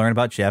others will learn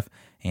about Jeff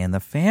and the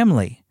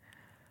family.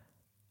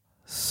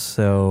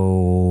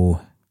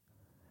 So,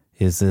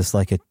 is this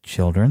like a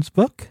children's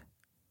book?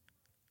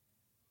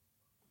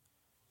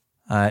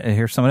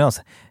 Here's someone else.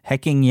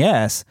 Hecking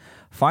yes.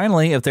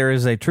 Finally, if there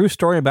is a true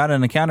story about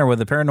an encounter with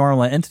a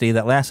paranormal entity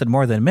that lasted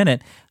more than a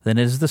minute, then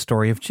it is the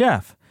story of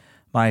Jeff.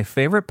 My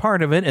favorite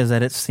part of it is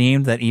that it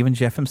seemed that even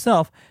Jeff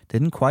himself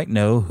didn't quite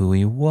know who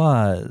he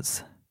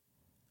was.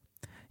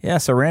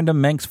 Yes, a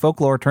random Manx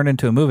folklore turned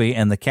into a movie,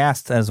 and the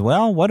cast as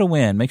well. What a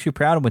win. Makes you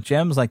proud with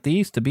gems like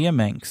these to be a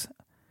Manx.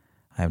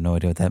 I have no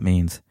idea what that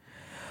means.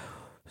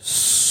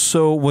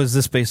 So was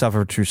this based off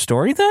of a true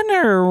story then?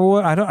 Or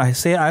what?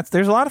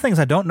 There's a lot of things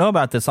I don't know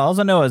about this. All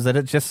I know is that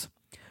it just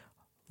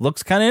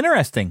looks kind of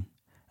interesting.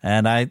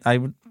 And I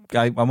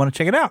want to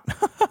check it out.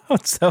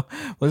 So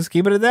we'll just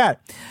keep it at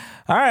that.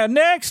 All right,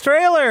 next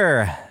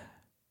trailer.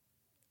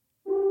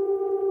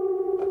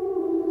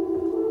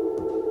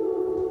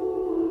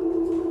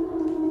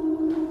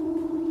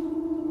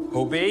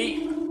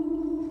 Hobie?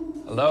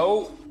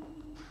 Hello?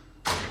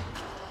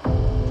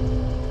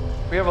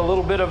 We have a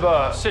little bit of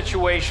a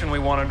situation we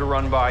wanted to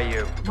run by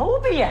you.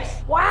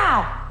 Mobius!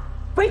 Wow!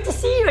 Great to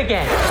see you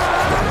again!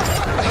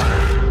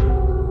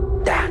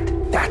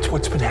 That's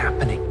what's been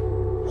happening.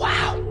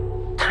 Wow!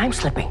 Time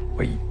slipping.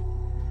 Wait,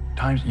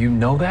 you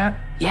know that?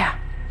 Yeah.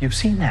 You've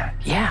seen that?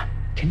 Yeah.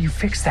 Can you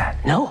fix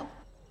that? No.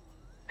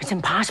 It's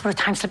impossible to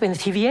time slip in the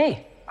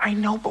TVA. I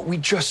know, but we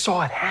just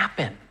saw it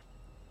happen.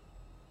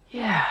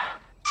 Yeah.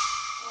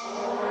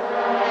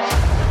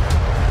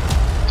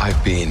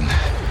 I've been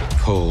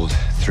pulled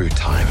through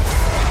time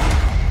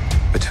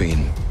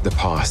between the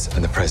past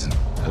and the present.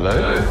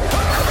 Hello?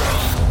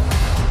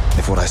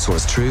 If what I saw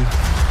is true,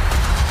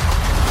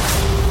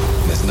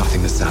 there's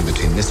nothing to stand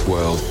between this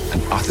world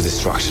and utter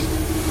destruction.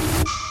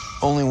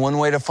 Only one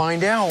way to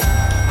find out.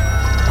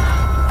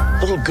 A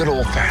little good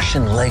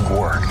old-fashioned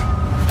legwork.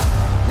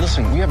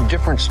 Listen, we have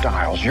different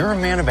styles. You're a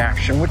man of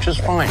action, which is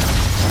fine.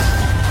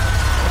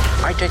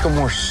 I take a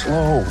more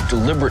slow,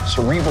 deliberate,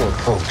 cerebral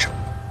approach.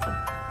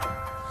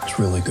 It's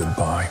really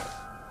goodbye.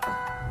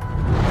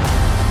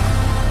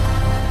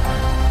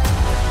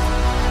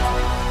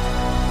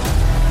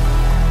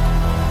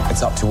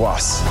 It's up to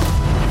us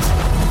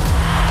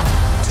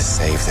to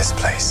save this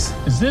place.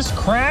 Is this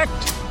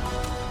cracked?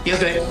 You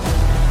okay?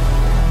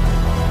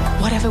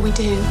 Whatever we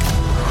do,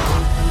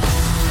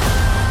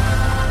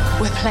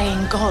 we're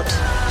playing God.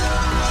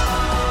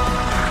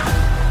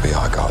 We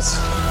are gods.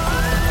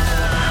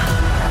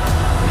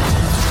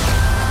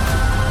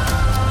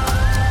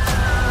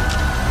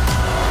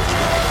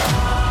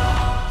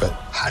 But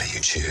how do you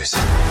choose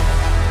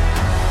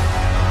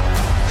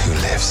who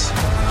lives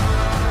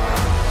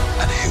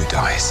and who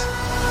dies?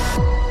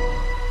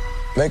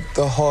 Make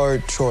the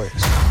hard choice.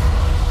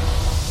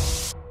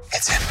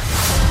 It's him.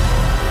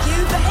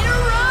 You better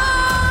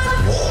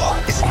run! War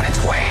is on its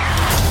way.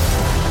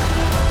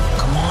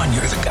 Come on,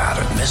 you're the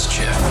god of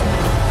mischief.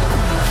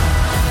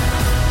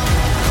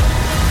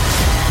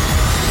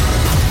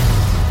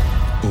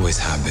 Always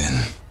have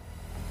been.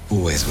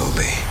 Always will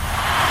be.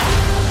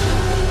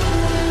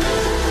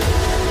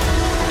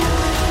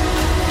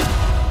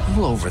 A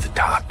little over the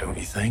top, don't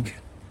you think?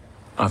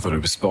 I thought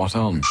it was spot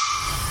on.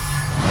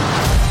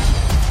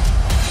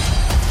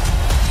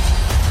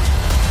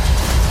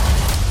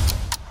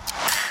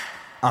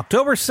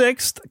 October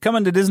 6th,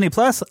 coming to Disney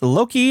Plus,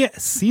 Loki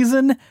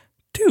Season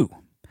 2.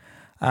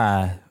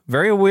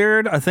 Very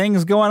weird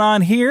things going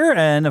on here,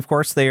 and of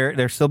course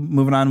they're still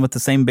moving on with the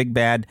same big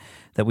bad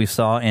that we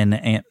saw in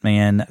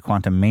Ant-Man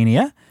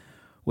Quantumania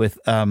with,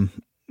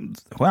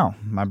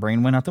 my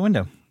brain went out the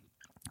window.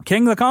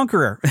 King the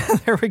Conqueror.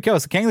 There we go.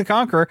 So King the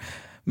Conqueror,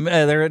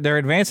 they're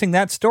advancing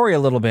that story a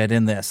little bit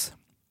in this.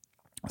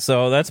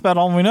 So that's about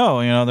all we know.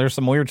 You know, there's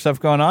some weird stuff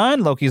going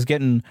on. Loki's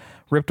getting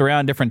ripped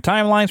around different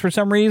timelines for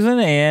some reason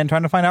and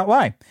trying to find out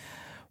why.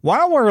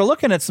 While we're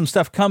looking at some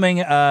stuff coming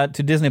to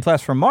Disney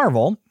Plus from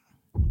Marvel,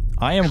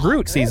 I Am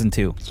Groot Season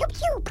 2. Pew,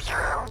 pew, pew.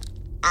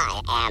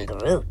 I am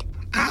Groot.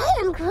 I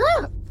am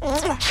Groot.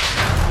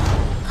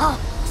 Oh.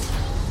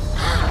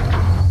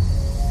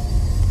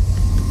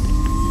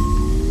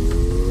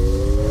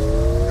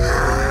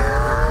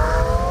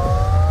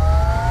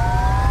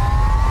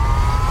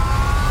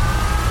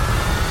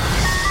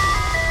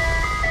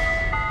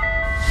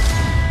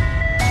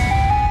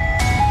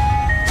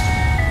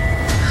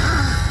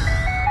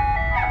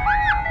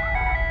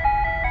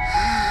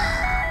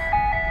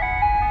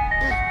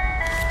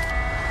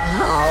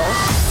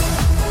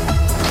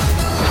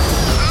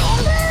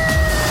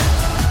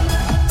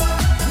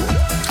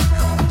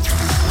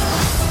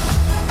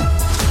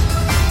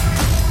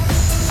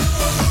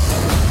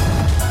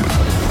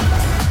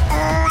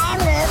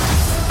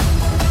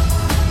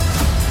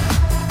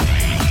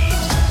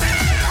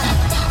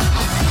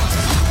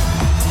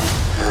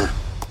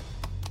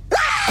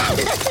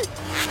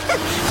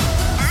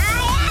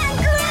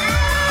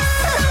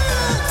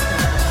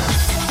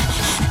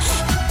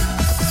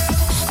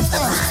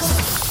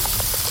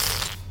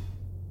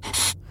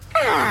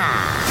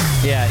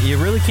 Yeah, you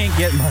really can't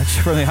get much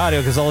from the audio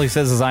because all he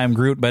says is I Am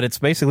Groot, but it's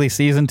basically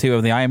season 2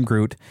 of the I Am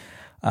Groot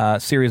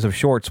series of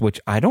shorts, which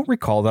I don't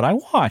recall that I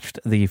watched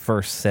the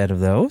first set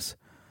of those.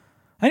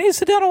 I need to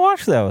sit down and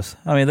watch those.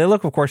 I mean, they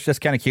look, of course, just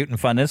kind of cute and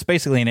fun. It's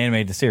basically an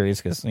animated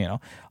series because, you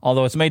know,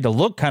 although it's made to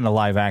look kind of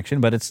live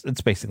action, but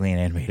it's basically an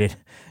animated,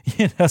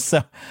 you know,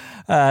 so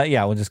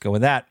yeah, we'll just go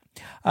with that.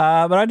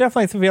 But I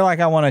definitely feel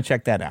like I want to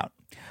check that out.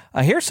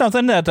 Here's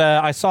something that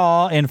I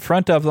saw in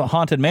front of the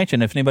Haunted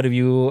Mansion. If anybody of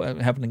you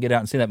happen to get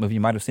out and see that movie,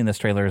 you might have seen this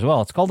trailer as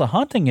well. It's called A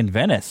Haunting in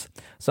Venice.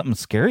 Something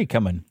scary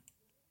coming.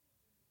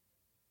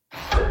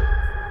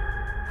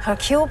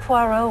 Hercule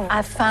Poirot,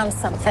 I've found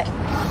something.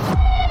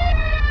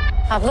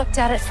 I've looked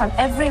at it from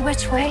every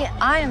which way.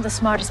 I am the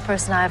smartest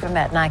person I ever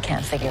met, and I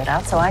can't figure it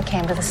out, so I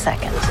came to the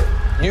second.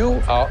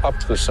 You are up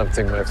to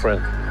something, my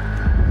friend.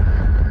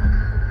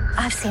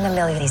 I've seen a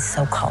million of these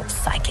so-called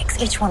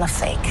psychics, each one a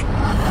fake.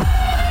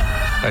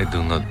 I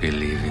do not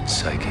believe in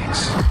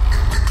psychics.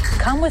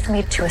 Come with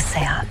me to a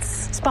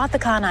seance. Spot the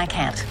con I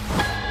can't.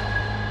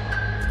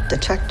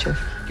 Detective,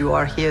 you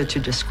are here to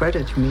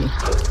discredit me,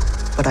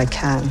 but I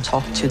can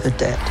talk to the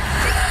dead.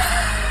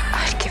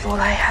 I'd give all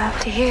I have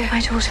to hear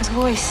my daughter's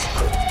voice.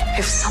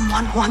 If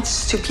someone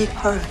wants to be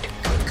heard,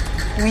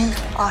 we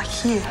are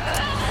here.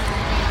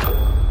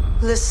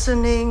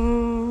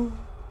 Listening.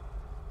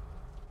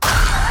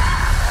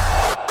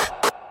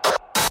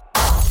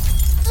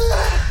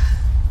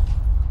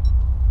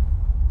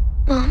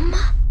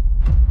 Mama?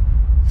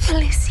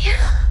 Felicia?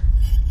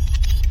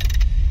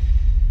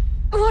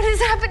 What is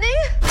happening?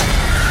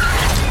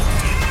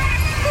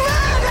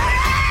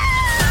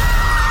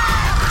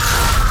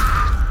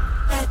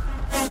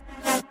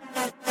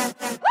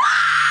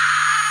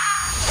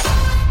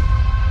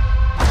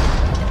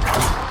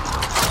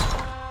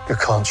 You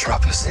can't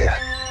trap us here.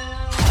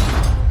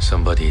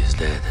 Somebody is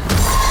dead.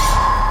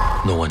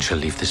 No one shall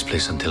leave this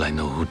place until I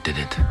know who did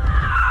it.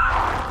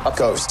 A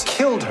ghost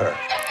killed her.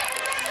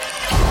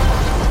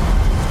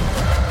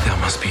 There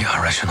must be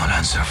a rational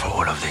answer for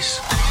all of this.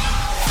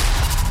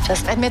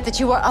 Just admit that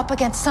you are up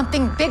against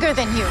something bigger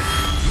than you.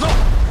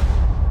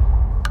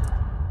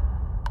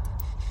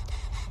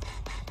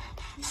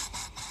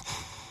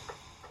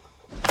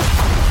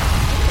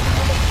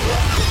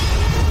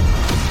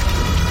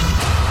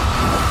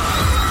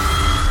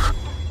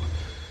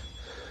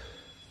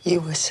 You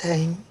were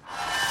saying?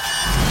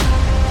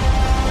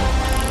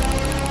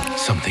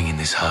 Something in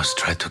this house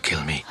tried to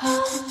kill me.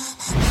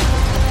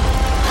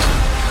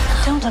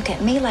 Don't look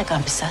at me like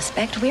I'm a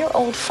suspect. We're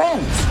old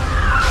friends.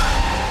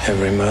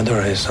 Every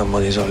murderer is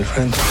somebody's old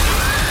friend.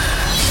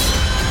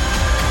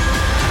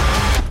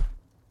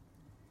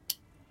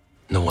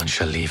 No one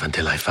shall leave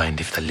until I find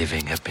if the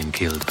living have been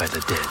killed by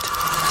the dead.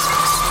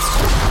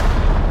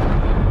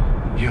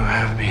 You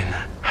have been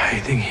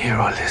hiding here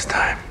all this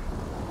time.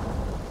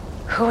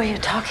 Who are you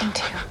talking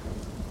to?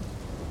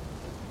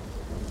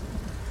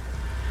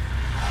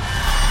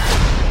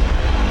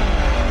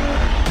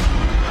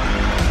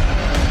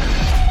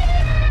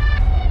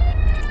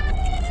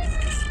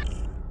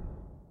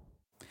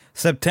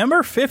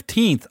 September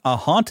 15th, A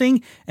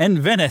Haunting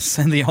in Venice.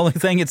 And the only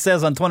thing it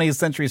says on 20th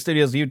Century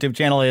Studios' YouTube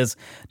channel is,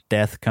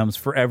 death comes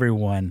for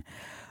everyone.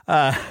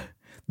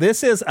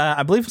 This is,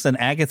 I believe it's an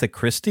Agatha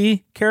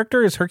Christie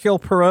character, is Hercule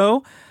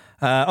Poirot.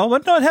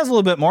 But no, it has a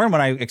little bit more. And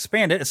when I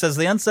expand it, it says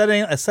the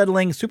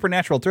unsettling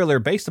supernatural thriller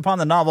based upon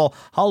the novel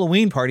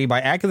Halloween Party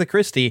by Agatha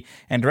Christie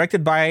and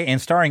directed by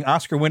and starring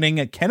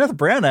Oscar-winning Kenneth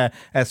Branagh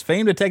as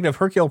famed detective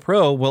Hercule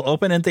Poirot will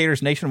open in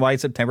theaters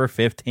nationwide September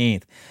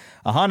 15th.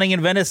 A Haunting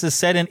in Venice is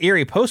set in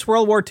eerie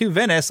post-World War II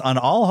Venice on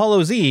All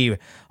Hallows Eve.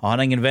 A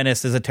Haunting in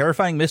Venice is a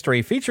terrifying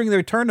mystery featuring the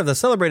return of the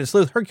celebrated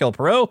sleuth Hercule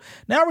Poirot,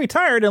 now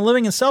retired and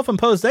living in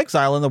self-imposed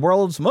exile in the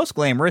world's most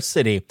glamorous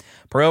city.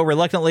 Poirot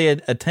reluctantly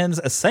attends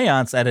a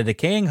seance at a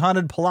decaying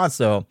haunted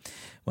palazzo.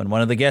 When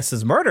one of the guests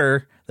is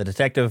murdered, the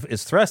detective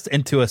is thrust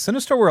into a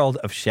sinister world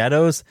of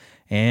shadows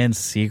and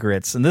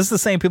secrets. And this is the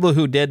same people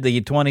who did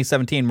the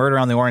 2017 Murder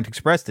on the Orient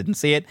Express, didn't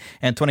see it,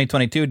 and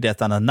 2022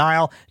 Death on the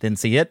Nile, didn't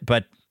see it,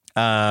 but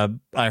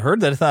I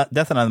heard that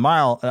Death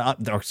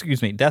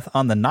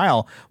on the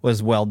Nile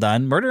was well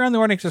done. Murder on the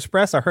Orient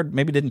Express, I heard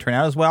maybe didn't turn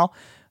out as well.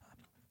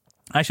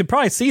 I should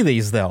probably see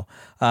these, though,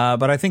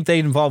 but I think they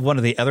involve one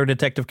of the other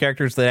detective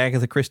characters that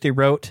Agatha Christie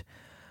wrote.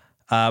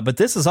 But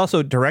this is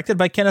also directed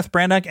by Kenneth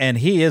Branagh, and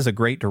he is a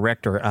great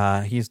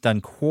director. He's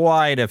done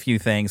quite a few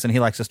things, and he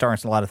likes to star in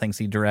a lot of things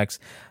he directs.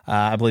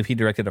 I believe he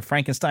directed a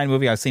Frankenstein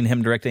movie. I've seen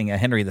him directing a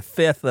Henry V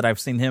that I've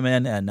seen him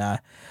in,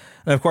 and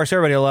of course,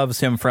 everybody loves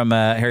him from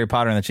Harry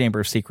Potter and the Chamber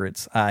of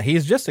Secrets.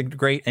 He's just a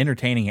great,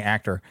 entertaining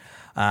actor.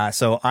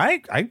 So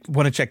I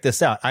want to check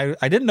this out.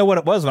 I didn't know what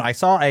it was when I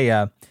saw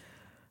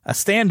a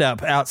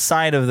stand-up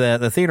outside of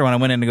the theater when I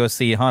went in to go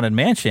see Haunted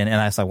Mansion,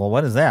 and I was like, well,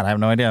 what is that? I have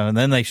no idea. And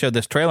then they showed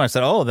this trailer, and I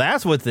said, oh,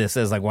 that's what this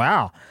is. Like,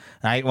 wow.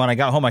 When I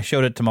got home, I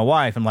showed it to my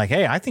wife. I'm like,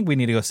 hey, I think we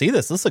need to go see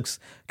this. This looks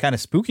kind of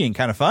spooky and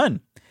kind of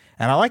fun.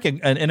 And I like an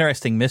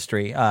interesting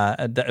mystery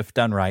if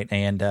done right,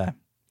 and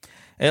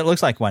it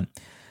looks like one.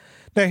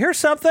 Now, here's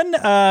something.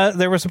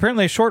 There was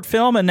apparently a short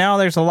film, and now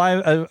there's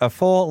a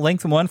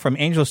full-length one from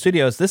Angel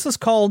Studios. This is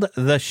called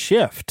The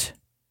Shift.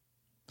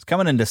 It's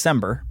coming in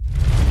December.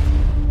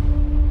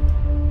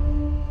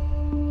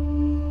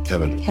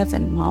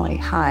 Kevin, Molly,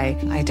 hi.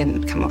 I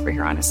didn't come over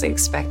here honestly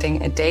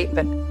expecting a date,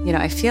 but,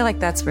 I feel like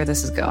that's where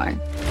this is going.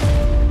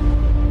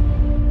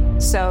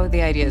 So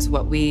the idea is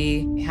what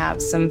we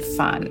have some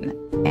fun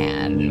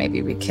and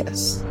maybe we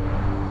kiss.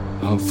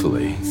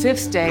 Hopefully.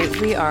 5th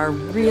date, we are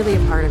really a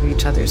part of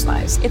each other's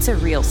lives. It's a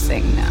real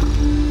thing now.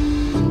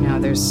 Now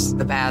there's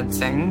the bad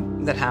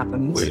thing that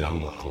happens. Wait,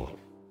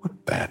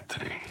 what bad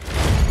thing?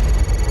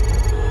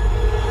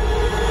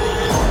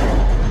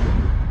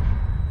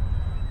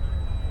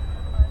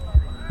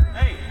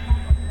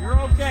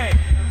 Okay.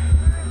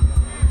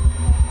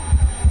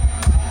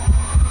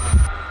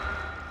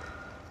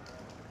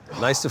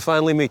 Nice to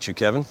finally meet you,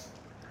 Kevin.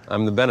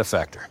 I'm the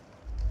benefactor.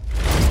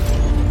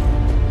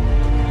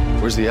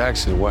 Where's the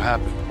accident? What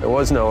happened? There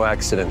was no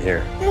accident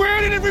here.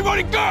 Where did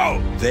everybody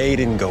go? They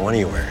didn't go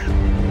anywhere.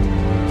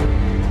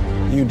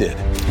 You did.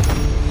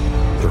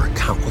 There are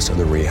countless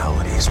other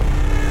realities.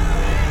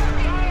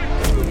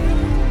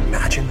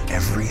 Imagine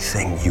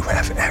everything you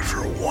have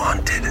ever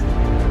wanted.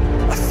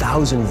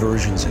 1,000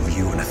 versions of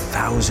you in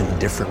 1,000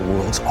 different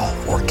worlds, all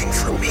working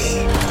for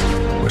me.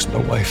 Where's my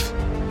wife?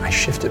 I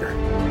shifted her.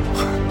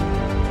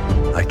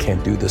 I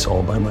can't do this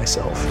all by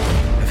myself.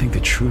 I think the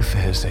truth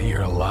is that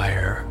you're a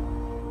liar.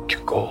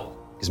 Your goal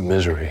is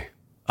misery.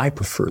 I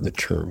prefer the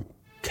term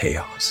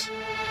chaos.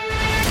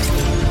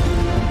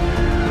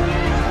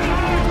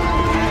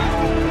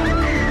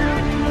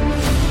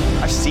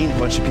 I've seen a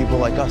bunch of people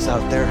like us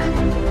out there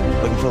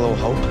looking for a little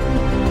hope.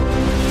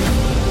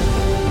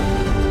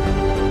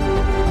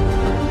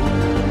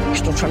 You're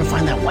still trying to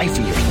find that wife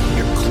of yours.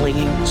 You're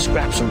clinging,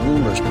 scraps of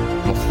rumors.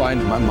 I'll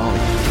find my mom.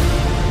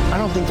 I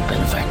don't think the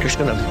benefactor's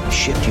gonna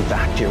shift you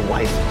back to your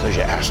wife because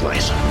you asked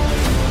nice.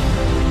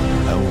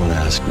 I won't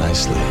ask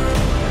nicely.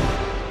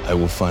 I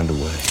will find a way.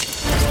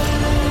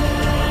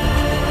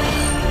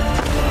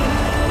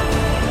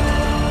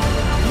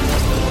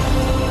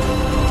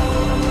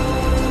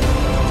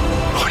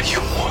 What do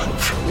you want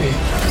from me?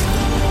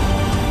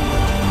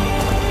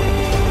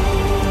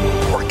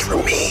 Work for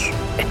me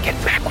and get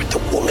back with the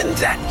woman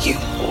that you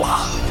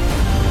love.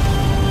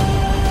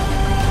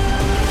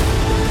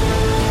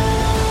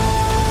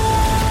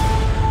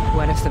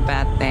 What if the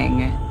bad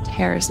thing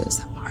tears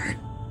us apart?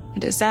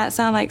 Does that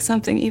sound like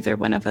something either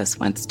one of us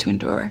wants to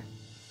endure?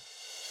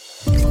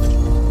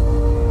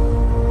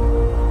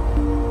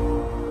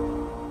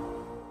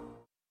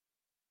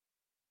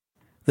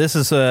 This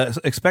is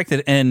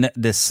expected in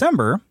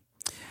December.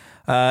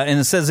 And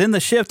it says, in The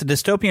Shift, a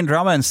dystopian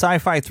drama and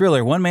sci-fi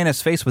thriller, one man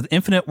is faced with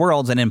infinite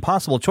worlds and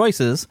impossible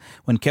choices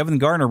when Kevin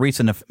Garner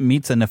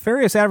meets a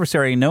nefarious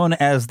adversary known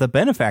as the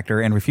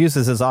Benefactor and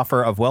refuses his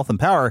offer of wealth and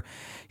power.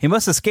 He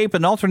must escape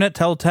an alternate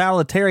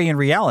totalitarian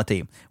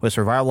reality. With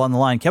survival on the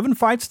line, Kevin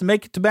fights to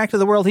make it back to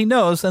the world he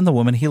knows and the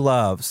woman he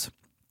loves.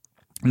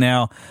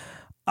 Now,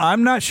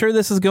 I'm not sure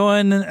this is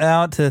going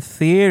out to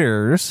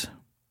theaters.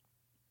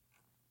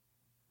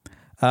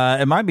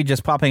 It might be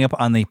just popping up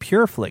on the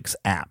PureFlix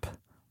app.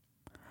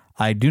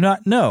 I do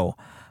not know.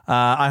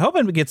 I hope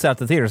it gets out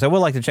to theaters. I would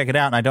like to check it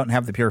out, and I don't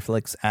have the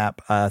PureFlix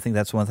app. I think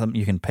that's one of them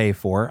you can pay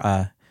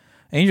for.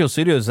 Angel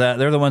Studios,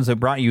 they're the ones that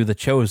brought you The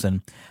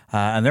Chosen,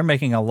 and they're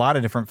making a lot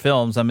of different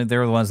films. I mean,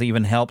 they're the ones that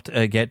even helped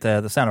get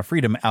The Sound of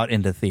Freedom out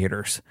into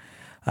theaters.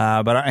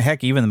 But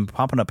heck, even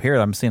popping up here,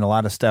 I'm seeing a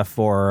lot of stuff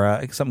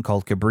for something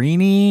called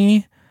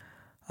Cabrini.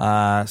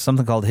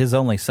 something called His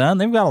Only Son.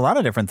 They've got a lot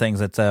of different things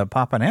that's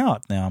popping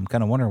out now. I'm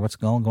kind of wondering what's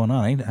going on.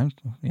 I'm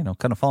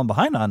kind of falling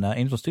behind on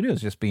Angel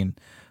Studios just being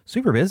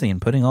super busy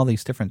and putting all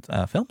these different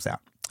films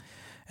out.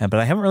 But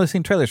I haven't really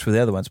seen trailers for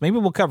the other ones. Maybe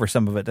we'll cover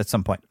some of it at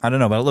some point. I don't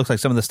know, but it looks like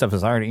some of this stuff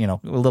is already, a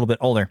little bit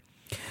older.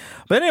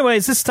 But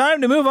anyways, it's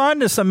time to move on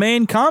to some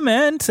main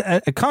content,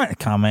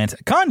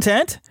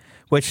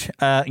 which,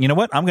 you know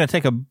what? I'm going to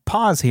take a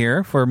pause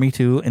here for me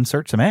to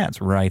insert some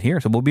ads right here.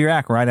 So we'll be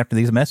back right after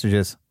these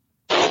messages.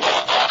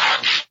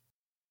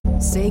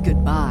 Say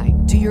goodbye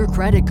to your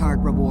credit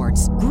card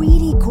rewards.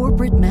 Greedy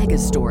corporate mega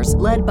stores,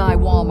 led by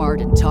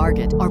Walmart and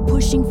Target, are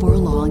pushing for a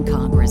law in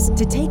Congress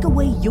to take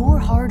away your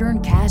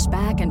hard-earned cash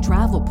back and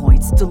travel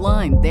points to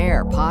line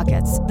their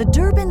pockets. The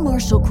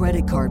Durbin-Marshall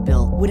credit card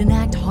bill would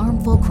enact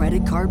harmful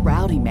credit card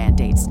routing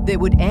mandates that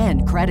would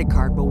end credit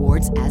card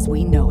rewards as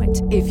we know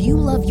it. If you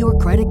love your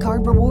credit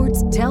card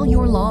rewards, tell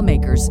your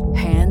lawmakers,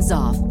 hands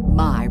off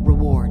my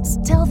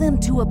rewards. Tell them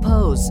to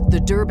oppose the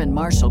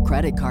Durbin-Marshall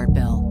credit card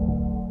bill.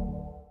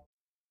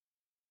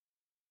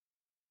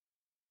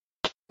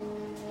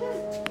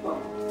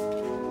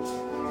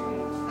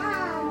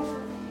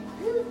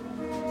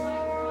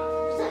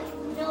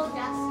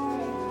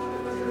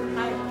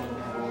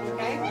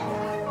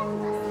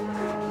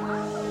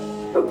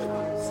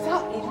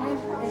 Stop, Adrian.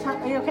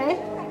 Are you okay?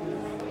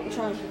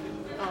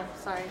 Oh,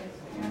 sorry.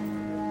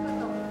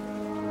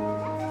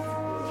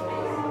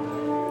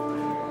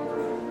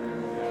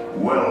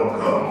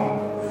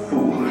 Welcome,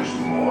 foolish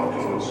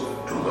mortals,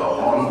 to the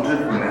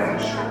Haunted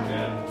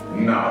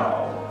Mansion.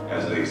 Now,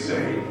 as they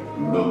say,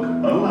 look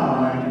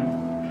alive,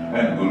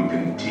 and we'll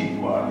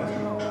continue our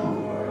little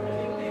tour.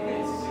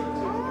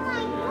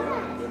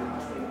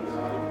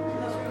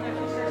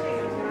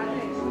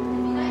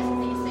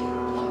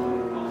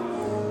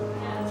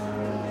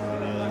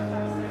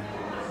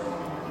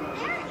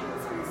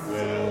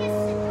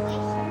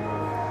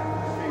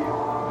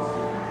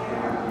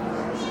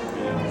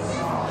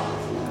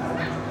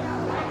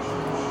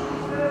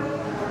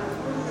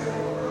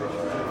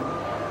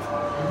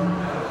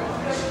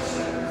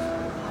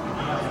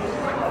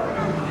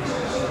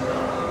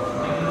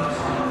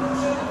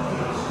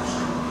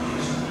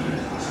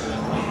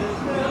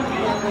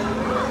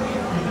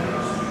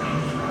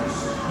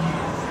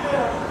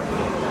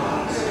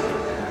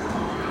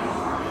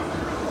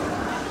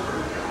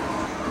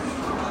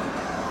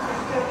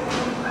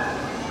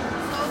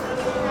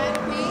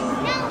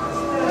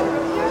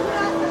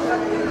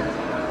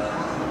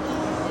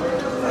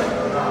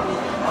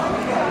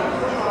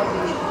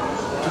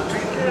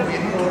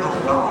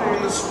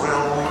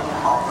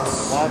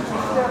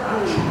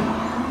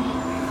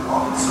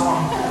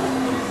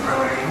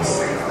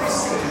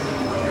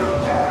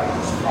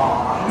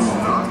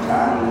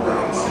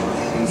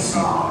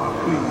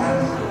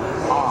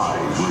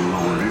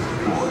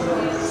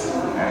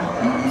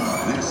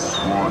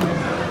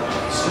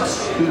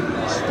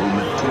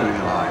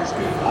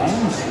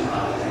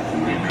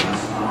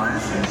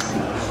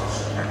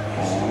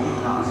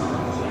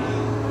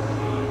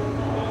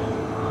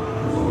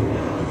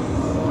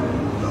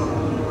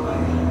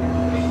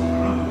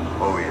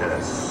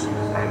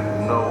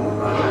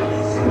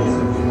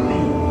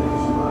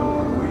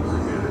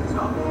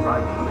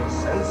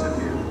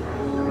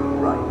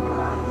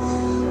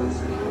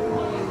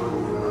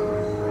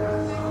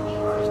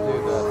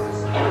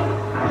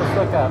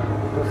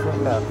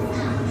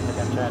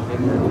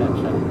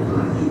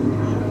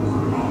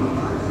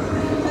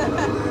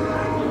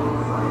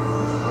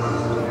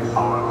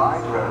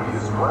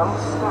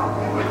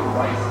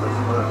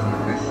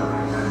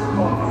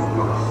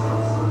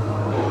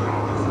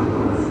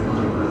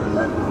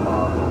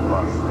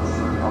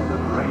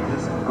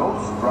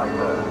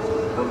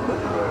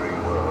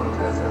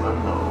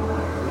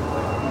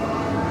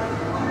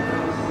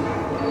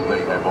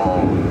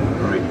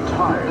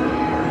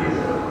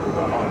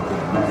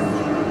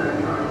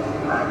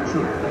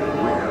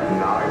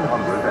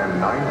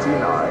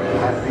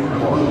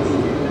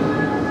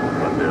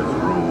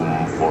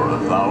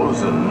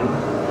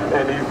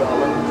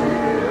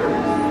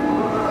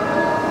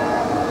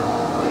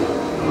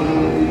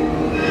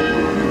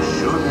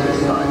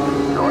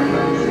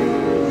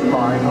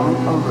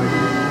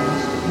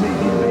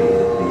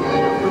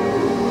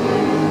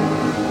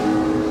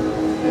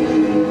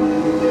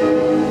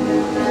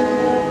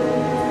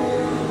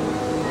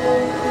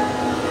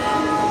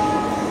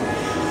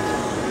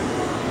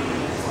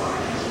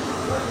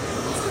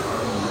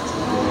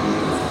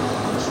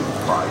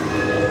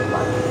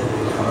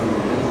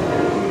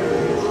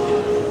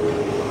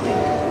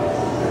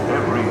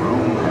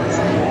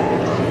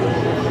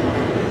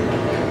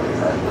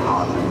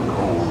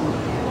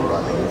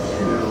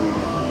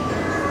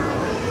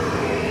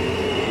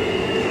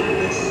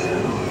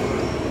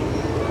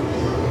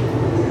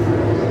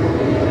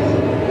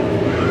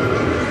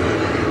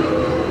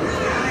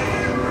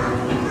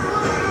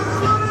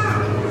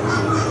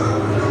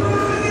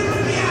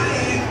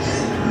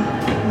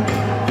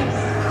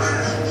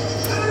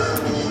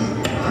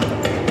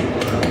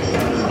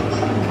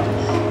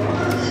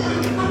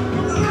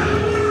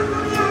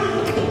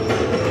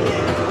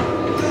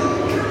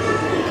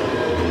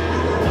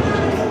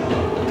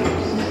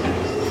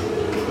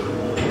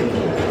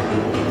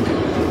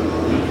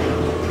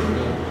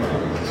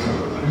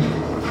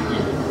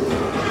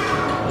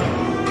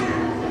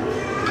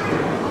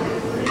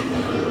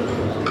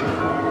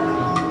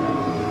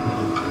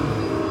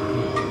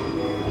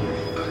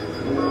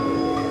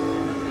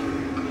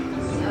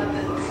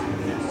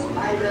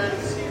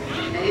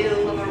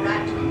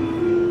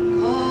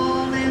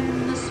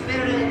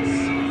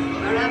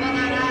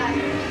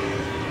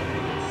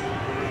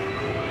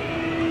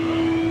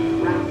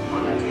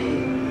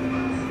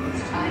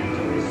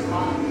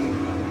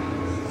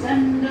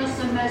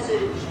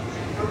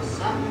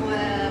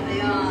 somewhere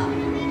beyond.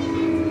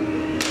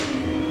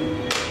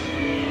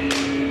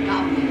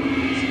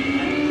 Goblins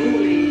and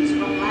ghoulies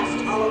from last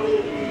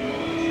Halloween.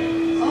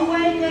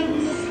 Awaken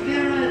the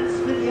spirits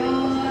with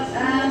your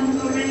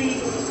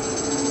tambourine.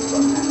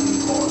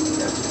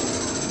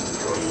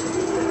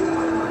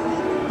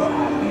 The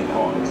happy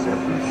haunts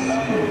have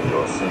received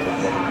your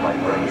sympathetic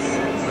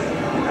vibrations.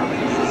 Now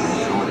they begin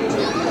to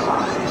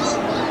materialize.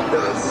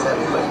 They're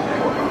assembling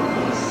for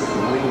the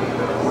swing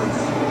that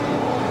awaits you.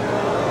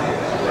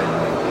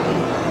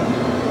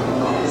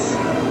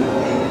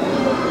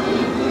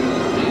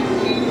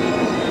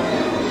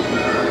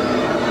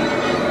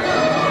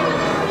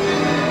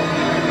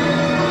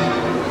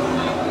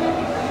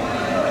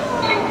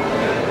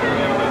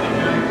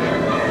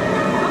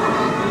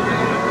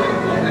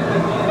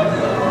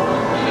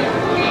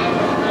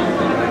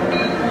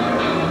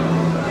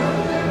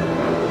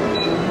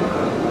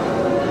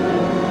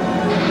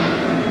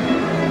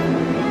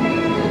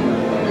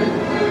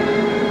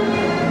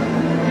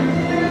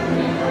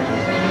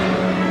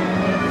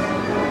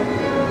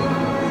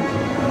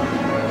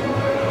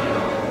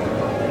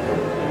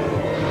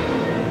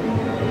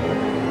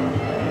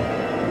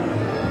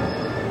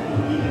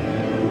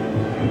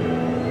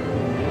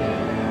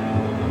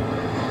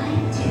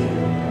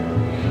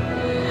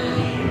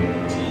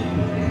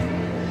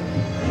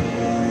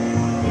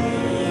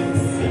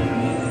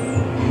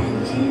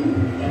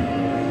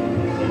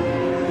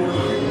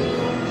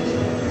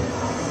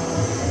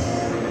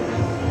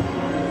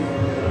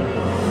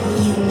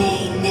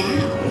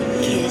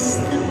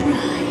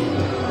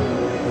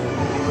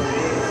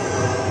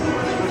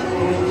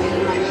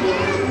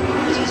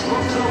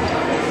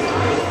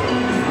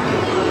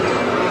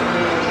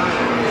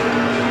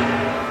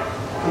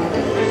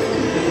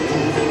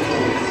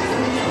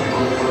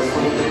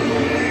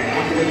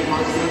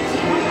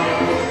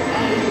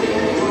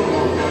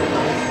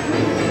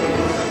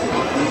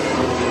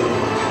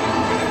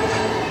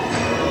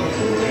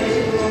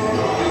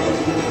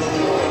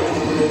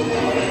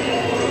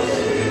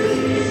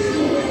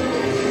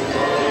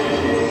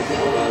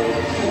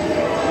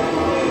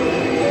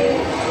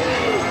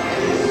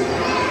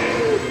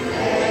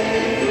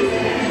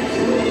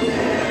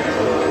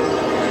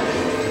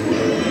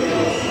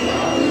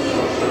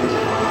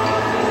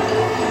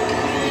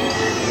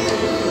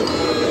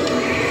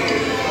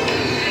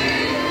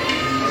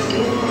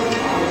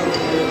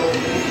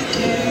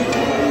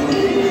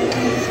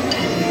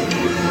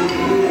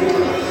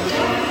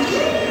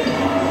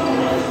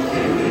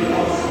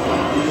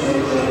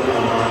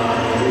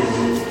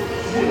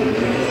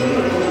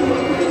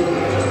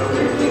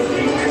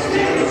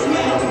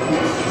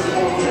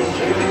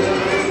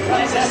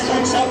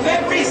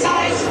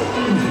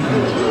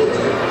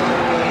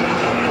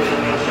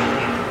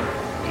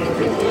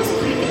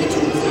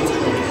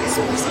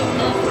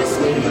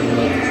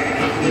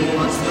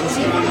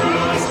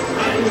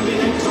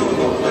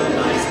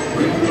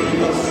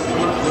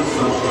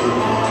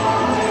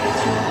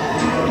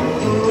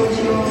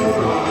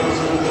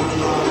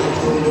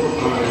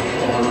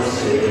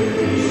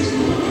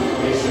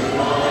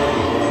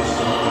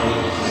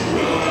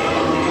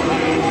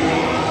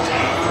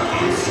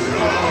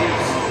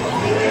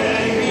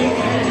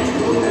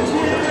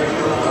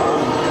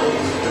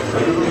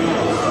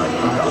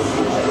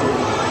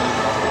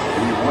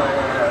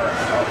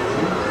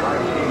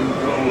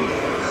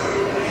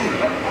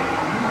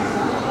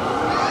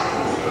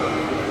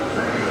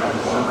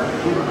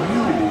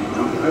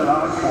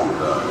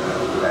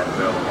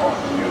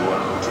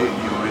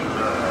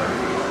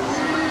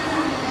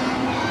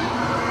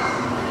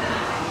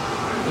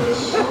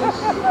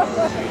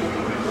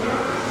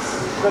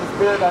 Good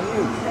spirit on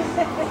you.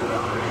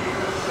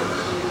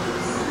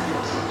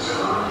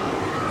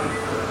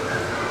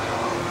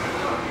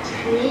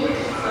 We'll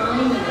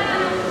find the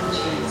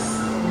entrance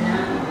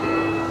now.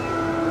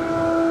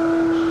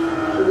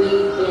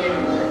 We've been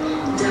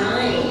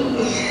dying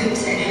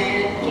to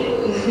have you.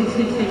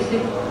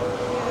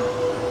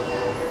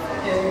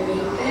 Hurry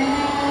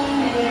back.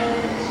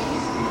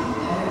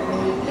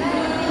 Hurry back.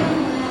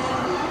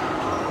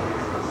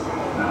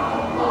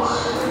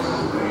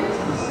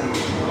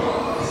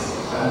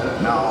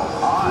 Now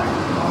I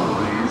will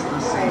raise the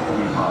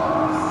safety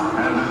bar,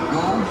 and a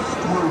ghost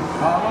will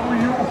follow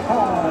you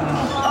home.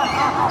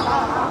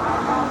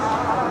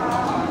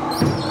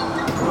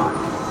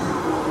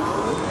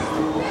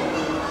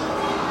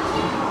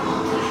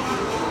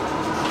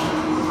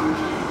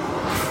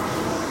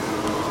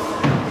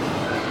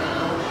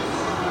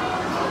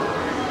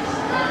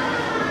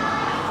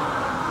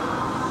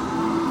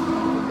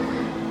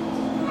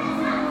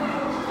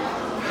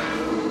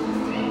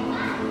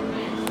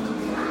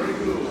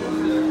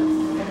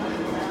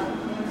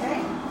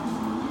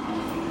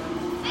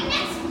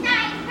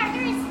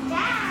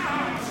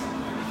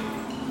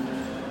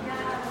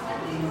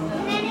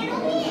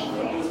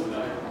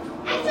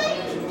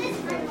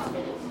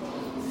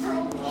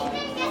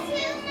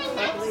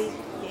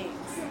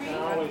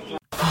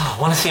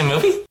 Want to see a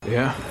movie?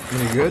 Yeah?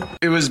 Any good?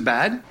 It was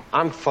bad?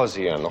 I'm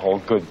fuzzy on the whole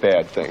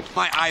good-bad thing.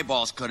 My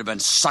eyeballs could have been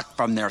sucked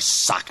from their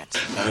sockets.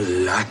 I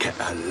like it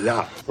a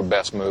lot. The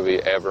best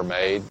movie ever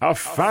made. A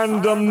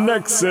Fandom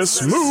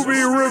Nexus movie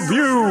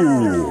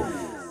review.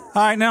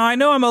 All right, now I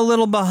know I'm a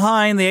little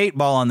behind the 8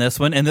 ball on this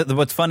one, and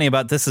what's funny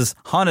about this is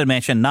Haunted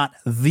Mansion, not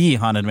The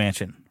Haunted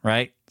Mansion,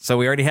 right? So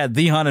we already had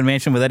The Haunted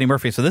Mansion with Eddie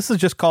Murphy, so this is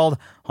just called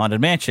Haunted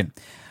Mansion.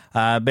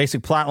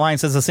 Basic plot line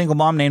says a single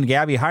mom named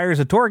Gabby hires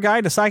a tour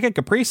guide, a psychic,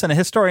 a priest, and a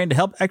historian to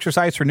help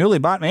exorcise her newly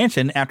bought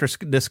mansion after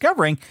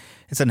discovering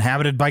it's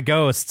inhabited by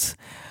ghosts.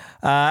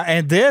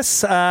 And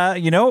this,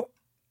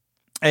 it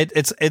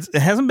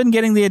hasn't been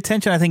getting the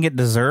attention I think it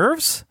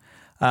deserves.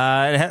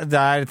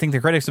 I think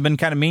the critics have been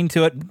kind of mean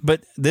to it,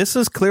 but this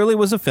clearly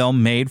was a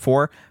film made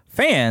for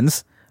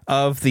fans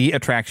of the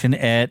attraction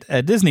at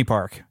a Disney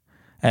park,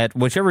 at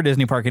whichever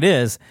Disney park it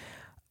is.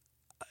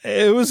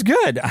 It was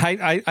good.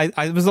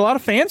 It was a lot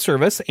of fan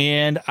service,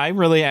 and I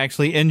really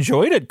actually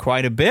enjoyed it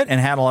quite a bit and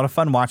had a lot of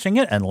fun watching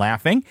it and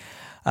laughing.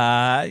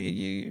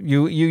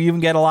 You even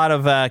get a lot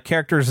of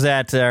characters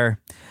that are.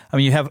 I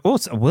mean, you have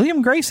it's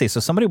William Gracie, so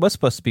somebody was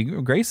supposed to be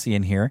Gracie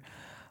in here.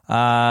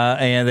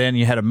 And then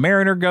you had a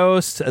Mariner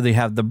ghost. You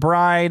have the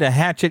bride, a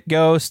Hatchet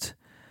ghost.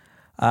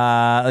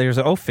 There's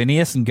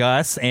Phineas and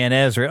Gus and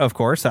Ezra, of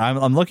course.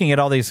 I'm looking at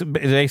all these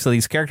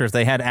characters.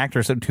 They had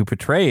actors to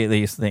portray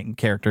these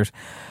characters.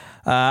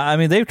 I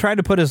mean, they've tried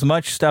to put as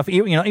much stuff,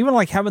 even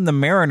like having the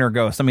Mariner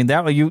ghost. I mean,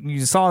 that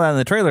you saw that in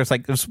the trailer. It's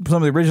like some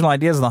of the original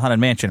ideas of the Haunted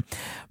Mansion.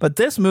 But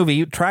this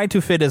movie tried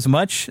to fit as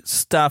much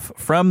stuff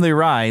from the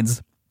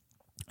rides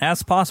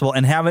as possible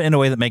and have it in a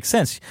way that makes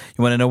sense.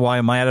 You want to know why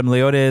Madame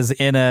Leota is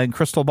in a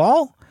crystal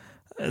ball?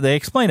 They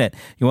explain it.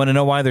 You want to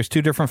know why there's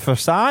 2 different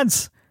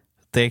facades?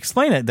 They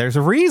explain it. There's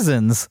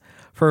reasons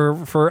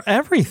for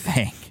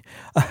everything.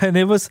 And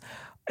it was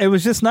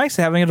just nice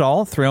having it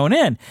all thrown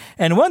in.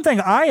 And one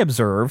thing I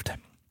observed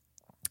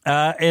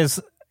is,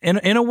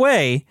 in a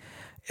way,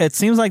 it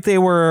seems like they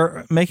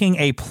were making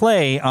a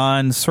play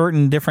on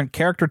certain different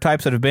character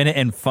types that have been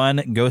in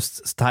fun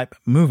ghost type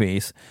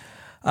movies.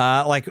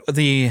 Like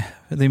the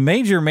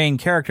major main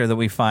character that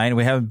we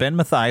have Ben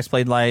Mathias,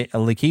 played by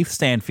Lakeith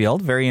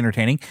Stanfield, very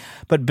entertaining.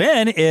 But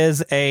Ben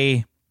is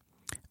a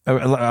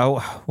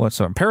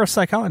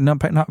parapsychologist?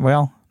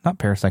 Not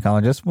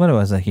parapsychologist. What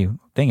was he?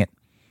 Dang it.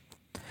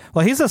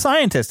 Well, he's a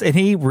scientist, and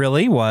he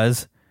really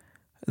was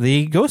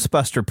the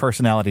Ghostbuster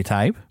personality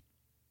type.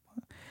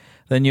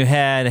 Then you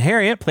had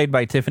Harriet, played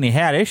by Tiffany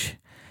Haddish.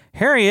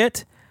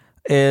 Harriet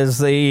is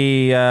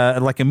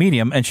like a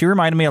medium, and she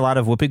reminded me a lot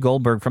of Whoopi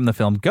Goldberg from the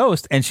film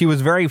Ghost, and she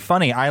was very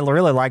funny. I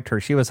really liked her.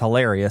 She was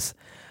hilarious.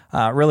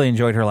 Really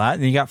enjoyed her a lot.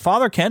 And you got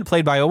Father Kent,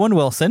 played by Owen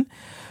Wilson,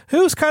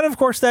 who's kind of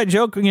course, that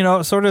joke,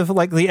 sort of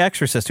like The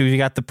Exorcist, who you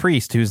got the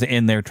priest who's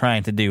in there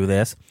trying to do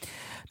this.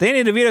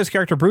 Danny DeVito's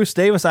character, Bruce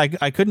Davis, I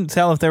couldn't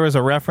tell if there was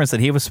a reference that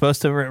he was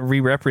supposed to be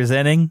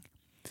representing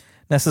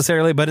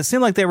necessarily, but it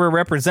seemed like they were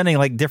representing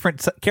like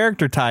different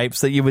character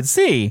types that you would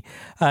see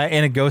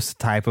in a ghost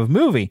type of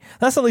movie.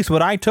 That's at least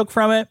what I took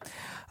from it.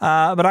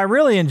 But I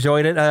really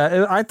enjoyed it.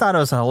 I thought it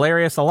was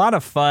hilarious, a lot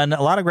of fun,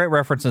 a lot of great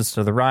references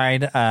to the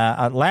ride.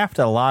 I laughed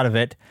at a lot of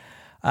it.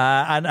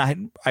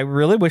 And I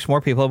really wish more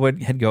people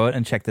would go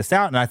and check this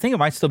out. And I think it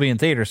might still be in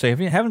theaters. So if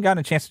you haven't gotten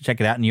a chance to check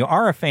it out and you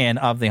are a fan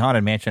of the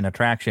Haunted Mansion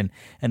attraction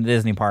in the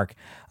Disney park,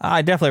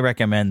 I definitely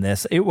recommend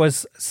this. It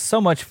was so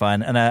much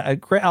fun and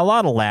a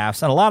lot of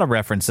laughs and a lot of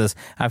references.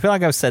 I feel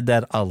like I've said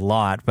that a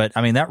lot, but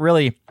I mean, that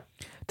really,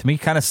 to me,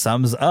 kind of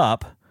sums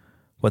up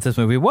what this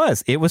movie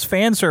was. It was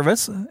fan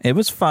service. It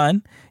was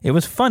fun. It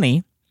was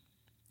funny.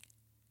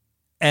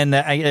 And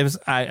it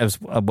was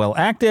well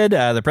acted.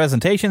 The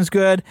presentation's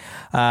good.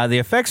 The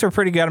effects are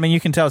pretty good. I mean, you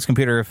can tell it's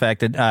computer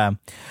affected.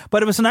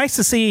 But it was nice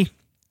to see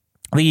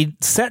the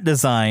set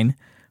design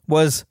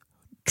was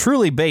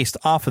truly based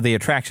off of the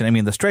attraction. I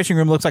mean, the stretching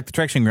room looks like the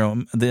stretching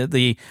room.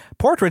 The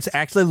portraits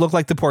actually look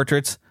like the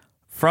portraits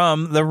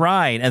from the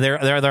ride, and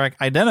they're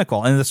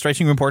identical. And the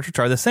stretching room portraits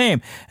are the same.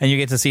 And you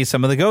get to see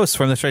some of the ghosts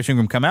from the stretching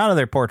room come out of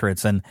their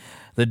portraits, and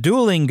the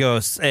dueling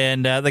ghosts,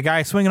 and the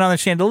guy swinging on the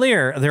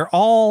chandelier. They're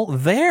all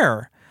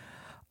there.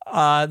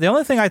 The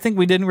only thing I think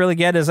we didn't really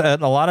get is a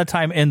lot of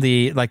time in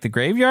the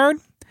graveyard,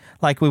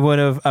 like we would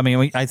have. I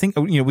mean, I think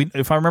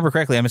if I remember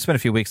correctly, I spent a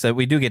few weeks that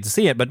we do get to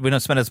see it, but we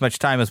don't spend as much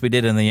time as we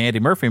did in the Eddie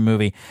Murphy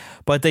movie.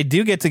 But they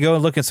do get to go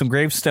and look at some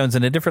gravestones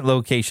in a different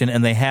location,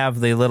 and they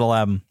have the little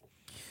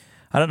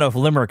I don't know if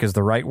limerick is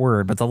the right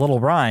word, but the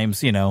little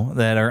rhymes,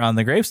 that are on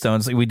the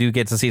gravestones. We do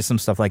get to see some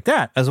stuff like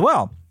that as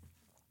well.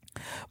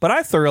 But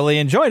I thoroughly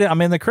enjoyed it. I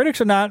mean, the critics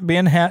are not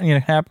being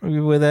happy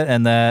with it,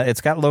 and it's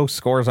got low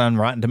scores on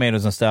Rotten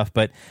Tomatoes and stuff.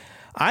 But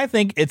I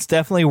think it's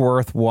definitely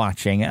worth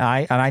watching.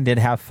 I did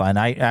have fun.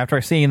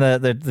 After seeing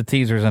the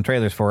teasers and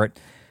trailers for it,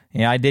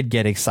 I did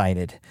get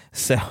excited.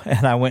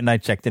 And I went and I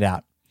checked it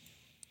out.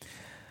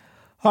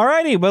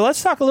 Alrighty, but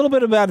let's talk a little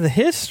bit about the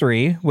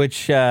history,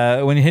 which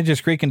when you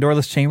hinges creak in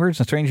doorless chambers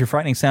and strange and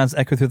frightening sounds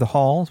echo through the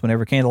halls,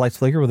 whenever candlelights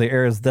flicker where the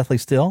air is deathly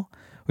still.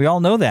 We all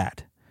know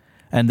that.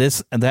 And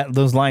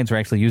those lines were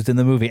actually used in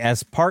the movie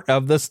as part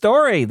of the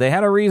story. They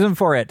had a reason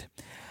for it.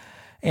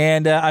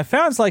 And I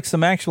found like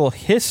some actual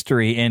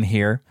history in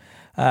here.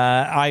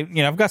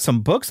 I've got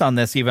some books on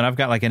this. Even I've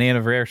got like an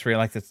anniversary,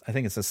 like this. I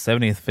think it's the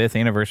 75th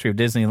anniversary of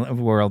Disney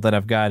World that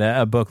I've got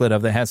a booklet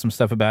of that has some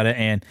stuff about it.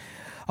 And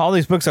all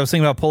these books I was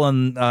thinking about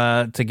pulling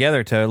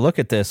together to look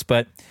at this,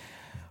 but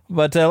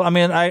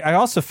I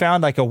also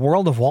found like a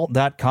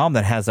worldofwalt.com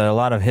that has a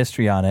lot of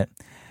history on it.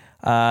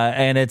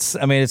 And it's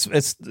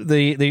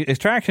the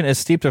attraction is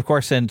steeped, of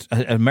course, in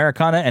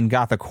Americana and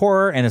Gothic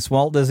horror, and it's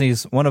Walt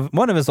Disney's one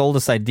of his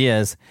oldest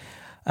ideas.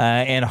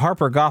 And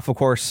Harper Goff, of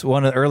course,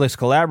 one of the earliest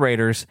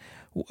collaborators,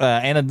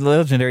 and a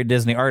legendary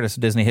Disney artist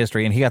of Disney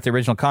history, and he got the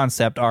original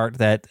concept art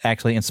that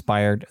actually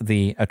inspired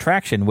the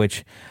attraction,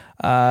 which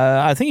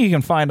I think you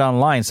can find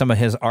online some of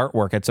his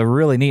artwork. It's a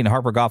really neat. And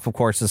Harper Goff, of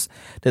course,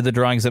 did the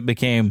drawings that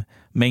became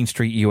Main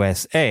Street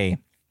USA.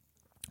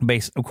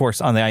 Based, of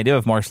course, on the idea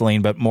of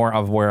Marceline, but more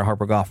of where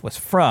Harper Goff was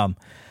from.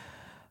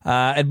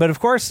 But of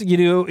course,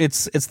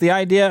 it's the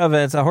idea of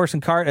it's a horse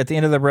and cart at the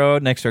end of the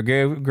road next to a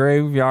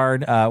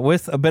graveyard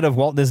with a bit of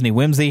Walt Disney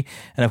whimsy.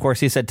 And of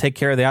course, he said, "Take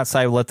care of the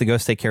outside, we'll let the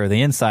ghosts take care of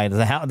the inside."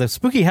 The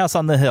spooky house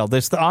on the hill.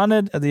 There's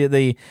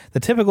the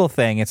typical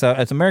thing. It's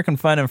American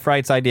fun and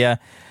frights idea,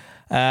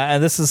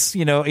 and this is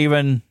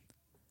even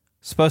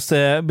supposed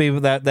to be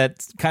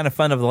that kind of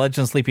fun of the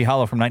Legend of Sleepy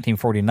Hollow from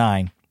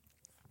 1949.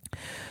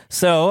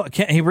 So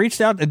he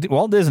reached out to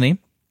Walt Disney,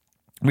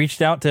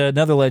 reached out to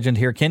another legend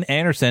here, Ken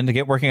Anderson, to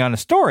get working on a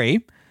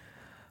story.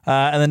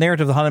 And the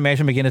narrative of the Haunted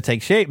Mansion began to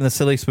take shape, and the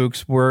silly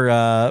spooks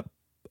were,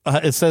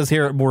 it says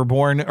here, were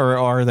born, or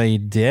are they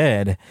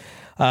dead?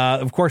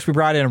 Of course, we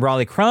brought in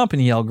Raleigh Crump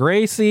and Yale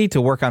Gracie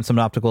to work on some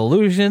optical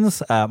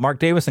illusions. Mark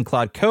Davis and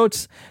Claude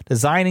Coates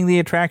designing the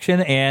attraction,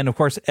 and of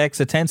course, Ex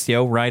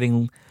Atencio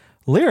writing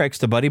lyrics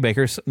to Buddy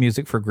Baker's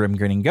music for Grim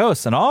Grinning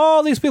Ghosts. And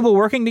all these people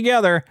working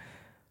together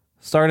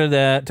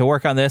started to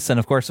work on this, and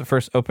of course, it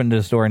first opened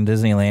its door in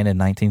Disneyland in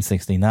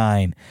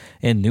 1969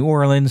 in New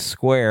Orleans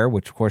Square,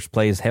 which of course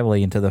plays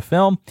heavily into the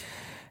film.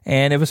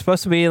 And it was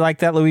supposed to be like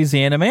that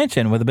Louisiana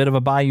mansion with a bit of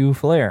a bayou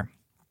flair.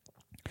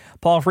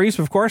 Paul Frees,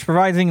 of course,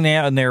 providing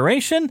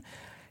narration.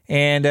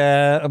 And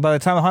by the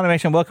time the Haunted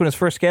Mansion welcomed its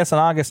first guest on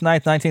August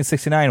 9th,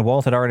 1969,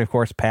 Walt had already, of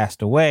course,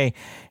 passed away.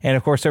 And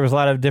of course, there was a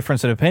lot of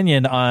difference in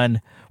opinion on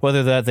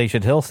whether that they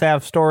should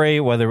have story,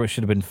 whether it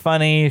should have been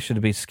funny, should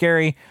it be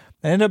scary.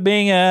 It ended up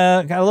being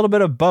a little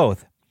bit of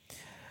both.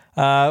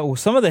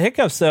 Some of the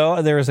hiccups,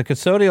 though, there was a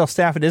custodial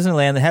staff at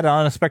Disneyland that had an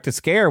unexpected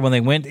scare when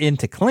they went in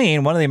to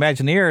clean. One of the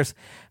Imagineers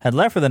had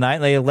left for the night.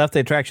 They had left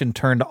the attraction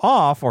turned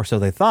off, or so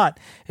they thought.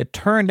 It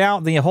turned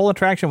out the whole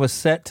attraction was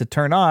set to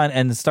turn on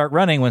and start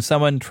running when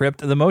someone tripped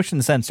the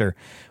motion sensor.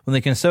 When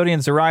the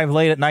custodians arrived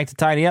late at night to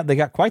tidy up, they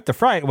got quite the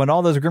fright when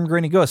all those grim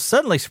grinning ghosts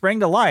suddenly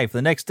sprang to life.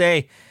 The next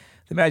day,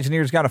 the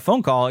Imagineers got a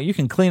phone call. You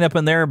can clean up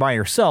in there by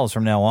yourselves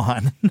from now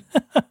on.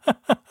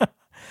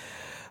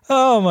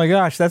 Oh my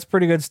gosh, that's a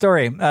pretty good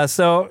story.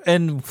 So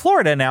in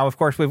Florida now, of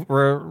course,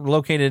 we're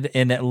located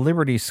in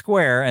Liberty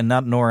Square and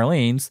not New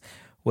Orleans,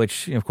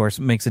 which of course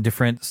makes a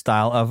different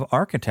style of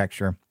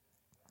architecture.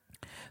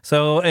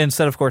 So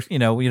instead, of course, you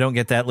don't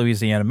get that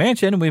Louisiana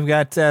mansion. We've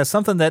got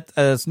something that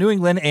is New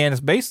England and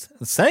is based.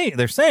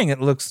 They're saying it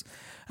looks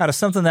out of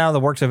something out of the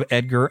works of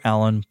Edgar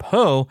Allan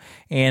Poe,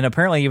 and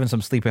apparently even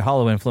some Sleepy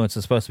Hollow influence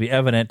is supposed to be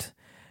evident.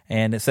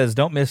 And it says,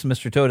 "Don't miss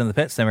Mr. Toad in the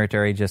Pet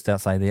Cemetery," just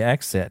outside the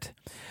exit.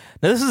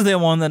 Now, this is the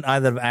one that I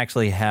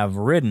actually have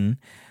ridden.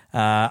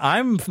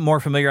 I'm more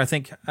familiar. I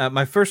think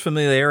my first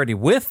familiarity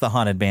with the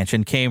Haunted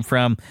Mansion came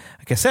from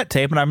a cassette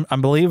tape, and I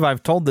believe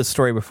I've told this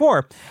story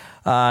before.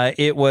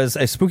 It was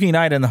a spooky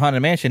night in the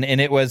Haunted Mansion,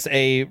 and it was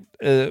a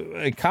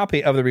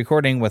copy of the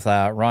recording with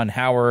Ron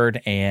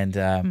Howard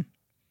and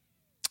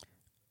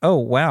oh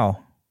wow,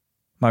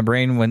 my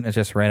brain went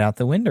just right out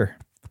the window.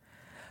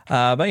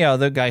 But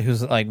the guy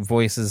who's like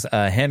voices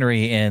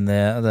Henry in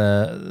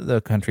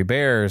the Country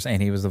Bears,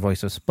 and he was the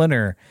voice of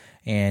Splinter,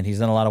 and he's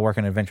done a lot of work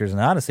on Adventures in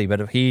Odyssey.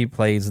 But he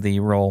plays the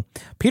role,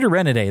 Peter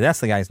Renaday, that's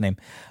the guy's name.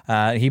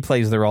 He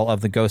plays the role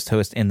of the ghost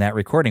host in that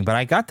recording. But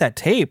I got that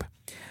tape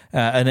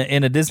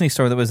in a Disney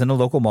store that was in a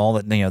local mall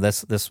that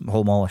this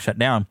whole mall is shut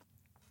down.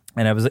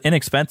 And it was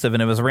inexpensive,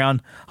 and it was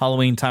around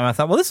Halloween time. I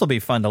thought, well, this will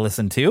be fun to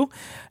listen to.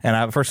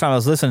 And first time I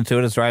was listening to it,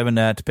 I was driving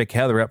to pick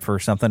Heather up for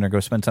something or go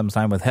spend some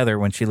time with Heather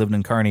when she lived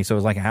in Kearney. So it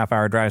was like a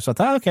half-hour drive. So I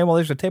thought, okay, well,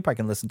 there's a tape I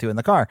can listen to in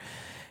the car.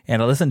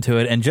 And I listened to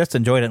it and just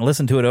enjoyed it and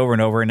listened to it over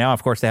and over. And now,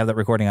 of course, they have that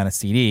recording on a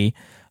CD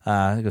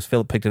because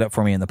Philip picked it up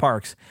for me in the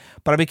parks.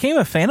 But I became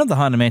a fan of the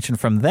Haunted Mansion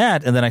from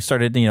that, and then I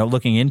started,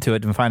 looking into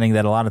it and finding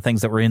that a lot of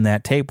things that were in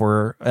that tape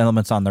were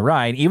elements on the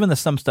ride. Even the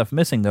some stuff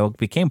missing, though,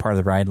 became part of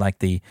the ride, like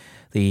the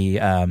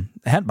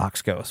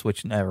Hatbox Ghost,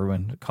 which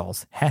everyone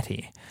calls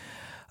Hattie.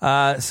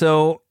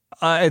 So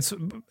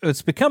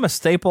it's become a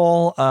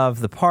staple of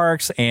the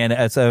parks, and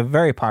it's a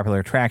very popular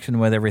attraction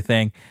with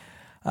everything.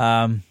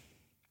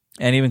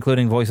 And even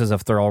including voices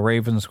of Thurl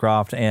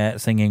Ravenscroft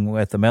singing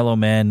with the Mellow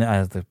Men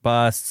as the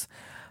busts.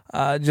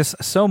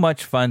 Just so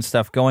much fun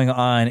stuff going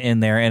on in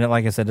there. And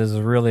like I said, this is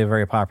really a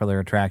very popular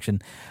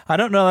attraction. I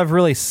don't know if I've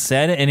really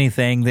said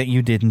anything that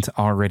you didn't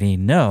already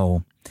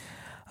know.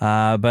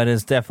 But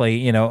it's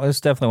definitely, it's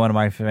definitely one of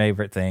my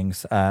favorite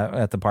things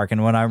at the park.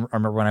 And when I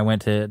remember when I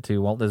went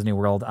to Walt Disney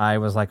World, I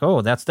was like,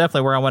 oh, that's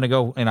definitely where I want to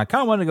go. And I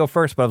kind of wanted to go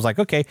first, but I was like,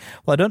 okay,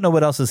 well, I don't know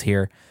what else is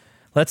here.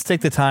 Let's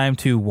take the time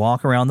to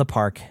walk around the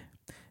park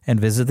and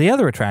visit the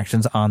other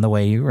attractions on the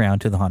way around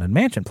to the Haunted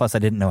Mansion. Plus, I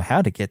didn't know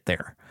how to get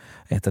there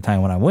at the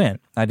time when I went.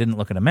 I didn't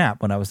look at a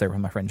map when I was there with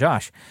my friend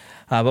Josh.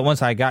 But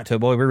once I got to it,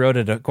 boy, we rode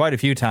it quite a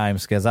few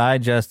times because I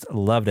just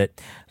loved it.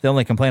 The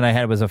only complaint I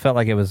had was I felt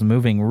like it was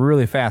moving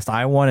really fast.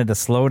 I wanted to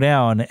slow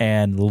down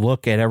and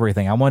look at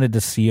everything. I wanted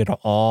to see it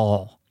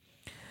all.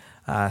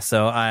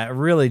 So I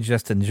really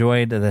just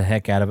enjoyed the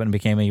heck out of it and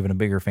became even a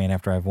bigger fan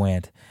after I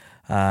went.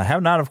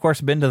 Have not, of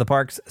course, been to the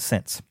parks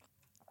since.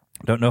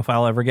 Don't know if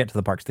I'll ever get to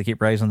the parks. They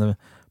keep raising the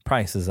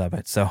prices of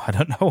it, so I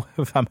don't know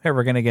if I'm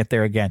ever going to get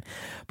there again.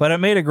 But it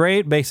made a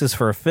great basis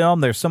for a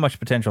film. There's so much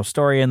potential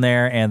story in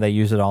there, and they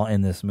use it all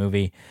in this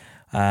movie.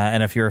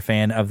 And if you're a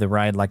fan of the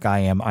ride like I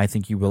am, I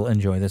think you will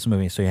enjoy this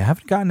movie. So you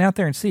haven't gotten out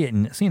there and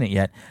seen it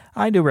yet,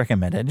 I do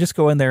recommend it. Just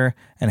go in there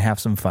and have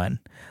some fun.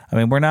 I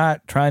mean, we're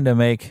not trying to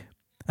make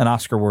an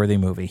Oscar-worthy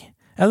movie,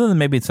 other than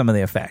maybe some of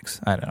the effects.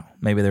 I don't know.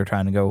 Maybe they're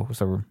trying to go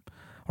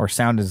or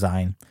sound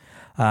design.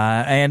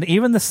 And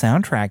even the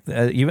soundtrack,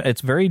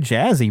 it's very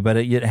jazzy, but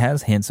it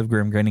has hints of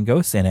Grim Grinning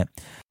Ghosts in it.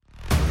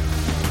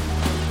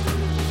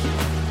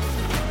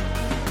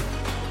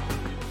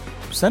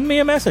 Send me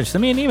a message.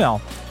 Send me an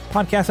email.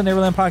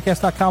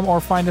 podcast@neverlandpodcast.com, or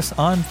find us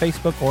on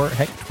Facebook or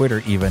heck,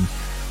 Twitter even.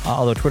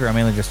 Although Twitter, I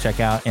mainly just check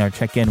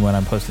in when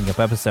I'm posting up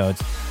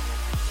episodes.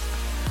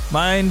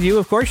 Mind you,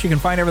 of course, you can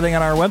find everything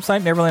on our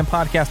website,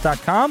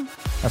 neverlandpodcast.com.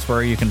 That's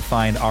where you can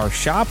find our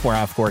shop, where,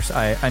 of course,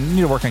 I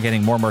need to work on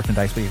getting more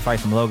merchandise, but you can find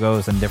some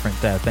logos and different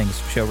things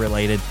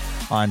show-related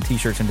on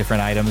T-shirts and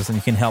different items, and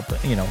you can help,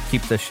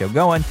 keep this show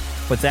going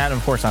with that,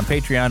 of course, on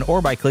Patreon,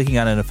 or by clicking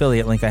on an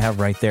affiliate link I have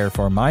right there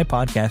for my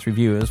podcast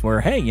reviews,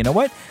 where, hey, you know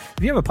what?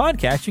 If you have a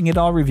podcast, you can get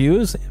all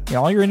reviews,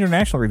 all your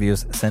international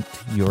reviews sent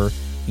to your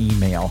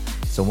email.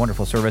 It's a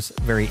wonderful service,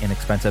 very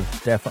inexpensive,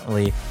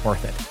 definitely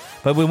worth it.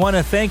 But we want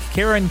to thank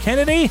Karen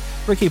Kennedy,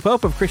 Ricky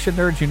Pope of Christian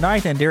Nerds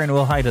Unite, and Darren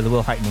Wilhite of the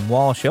Wilhite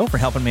Wall Show for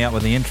helping me out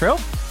with the intro.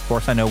 Of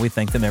course, I know we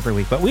thank them every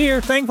week, but we are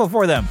thankful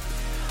for them.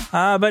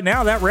 But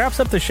now that wraps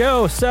up the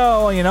show.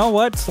 So, you know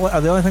what?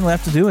 The only thing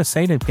left to do is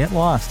say to get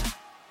lost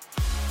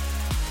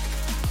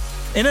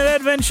in an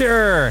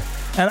adventure.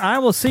 And I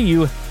will see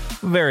you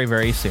very,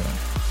 very soon.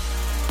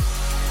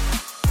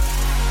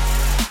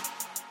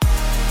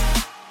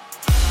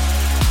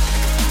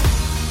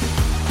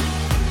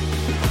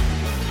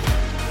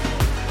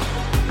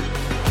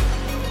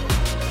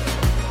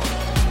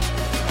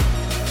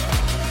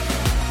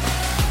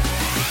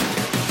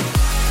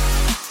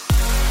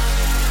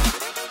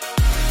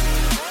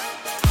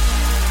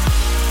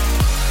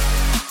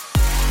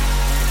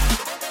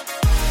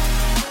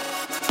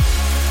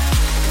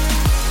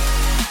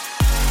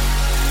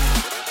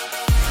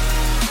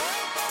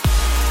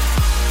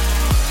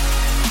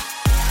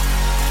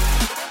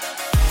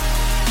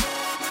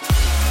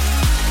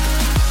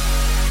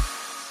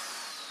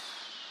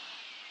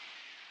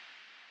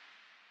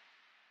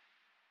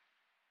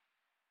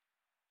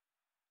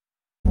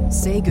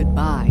 Say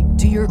goodbye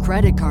to your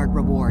credit card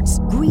rewards.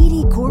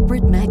 Greedy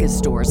corporate mega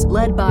stores,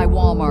 led by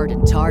Walmart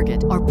and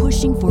Target, are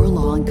pushing for a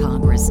law in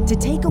Congress to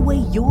take away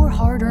your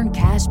hard-earned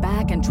cash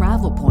back and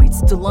travel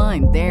points to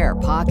line their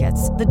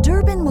pockets. The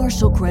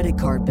Durbin-Marshall credit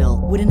card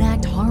bill would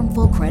enact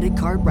harmful credit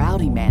card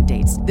routing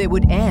mandates that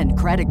would end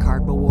credit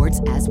card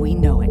rewards as we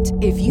know it.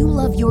 If you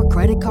love your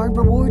credit card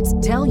rewards,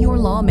 tell your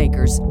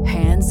lawmakers,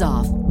 hands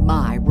off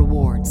my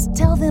rewards.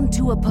 Tell them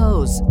to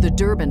oppose the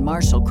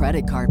Durbin-Marshall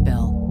credit card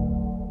bill.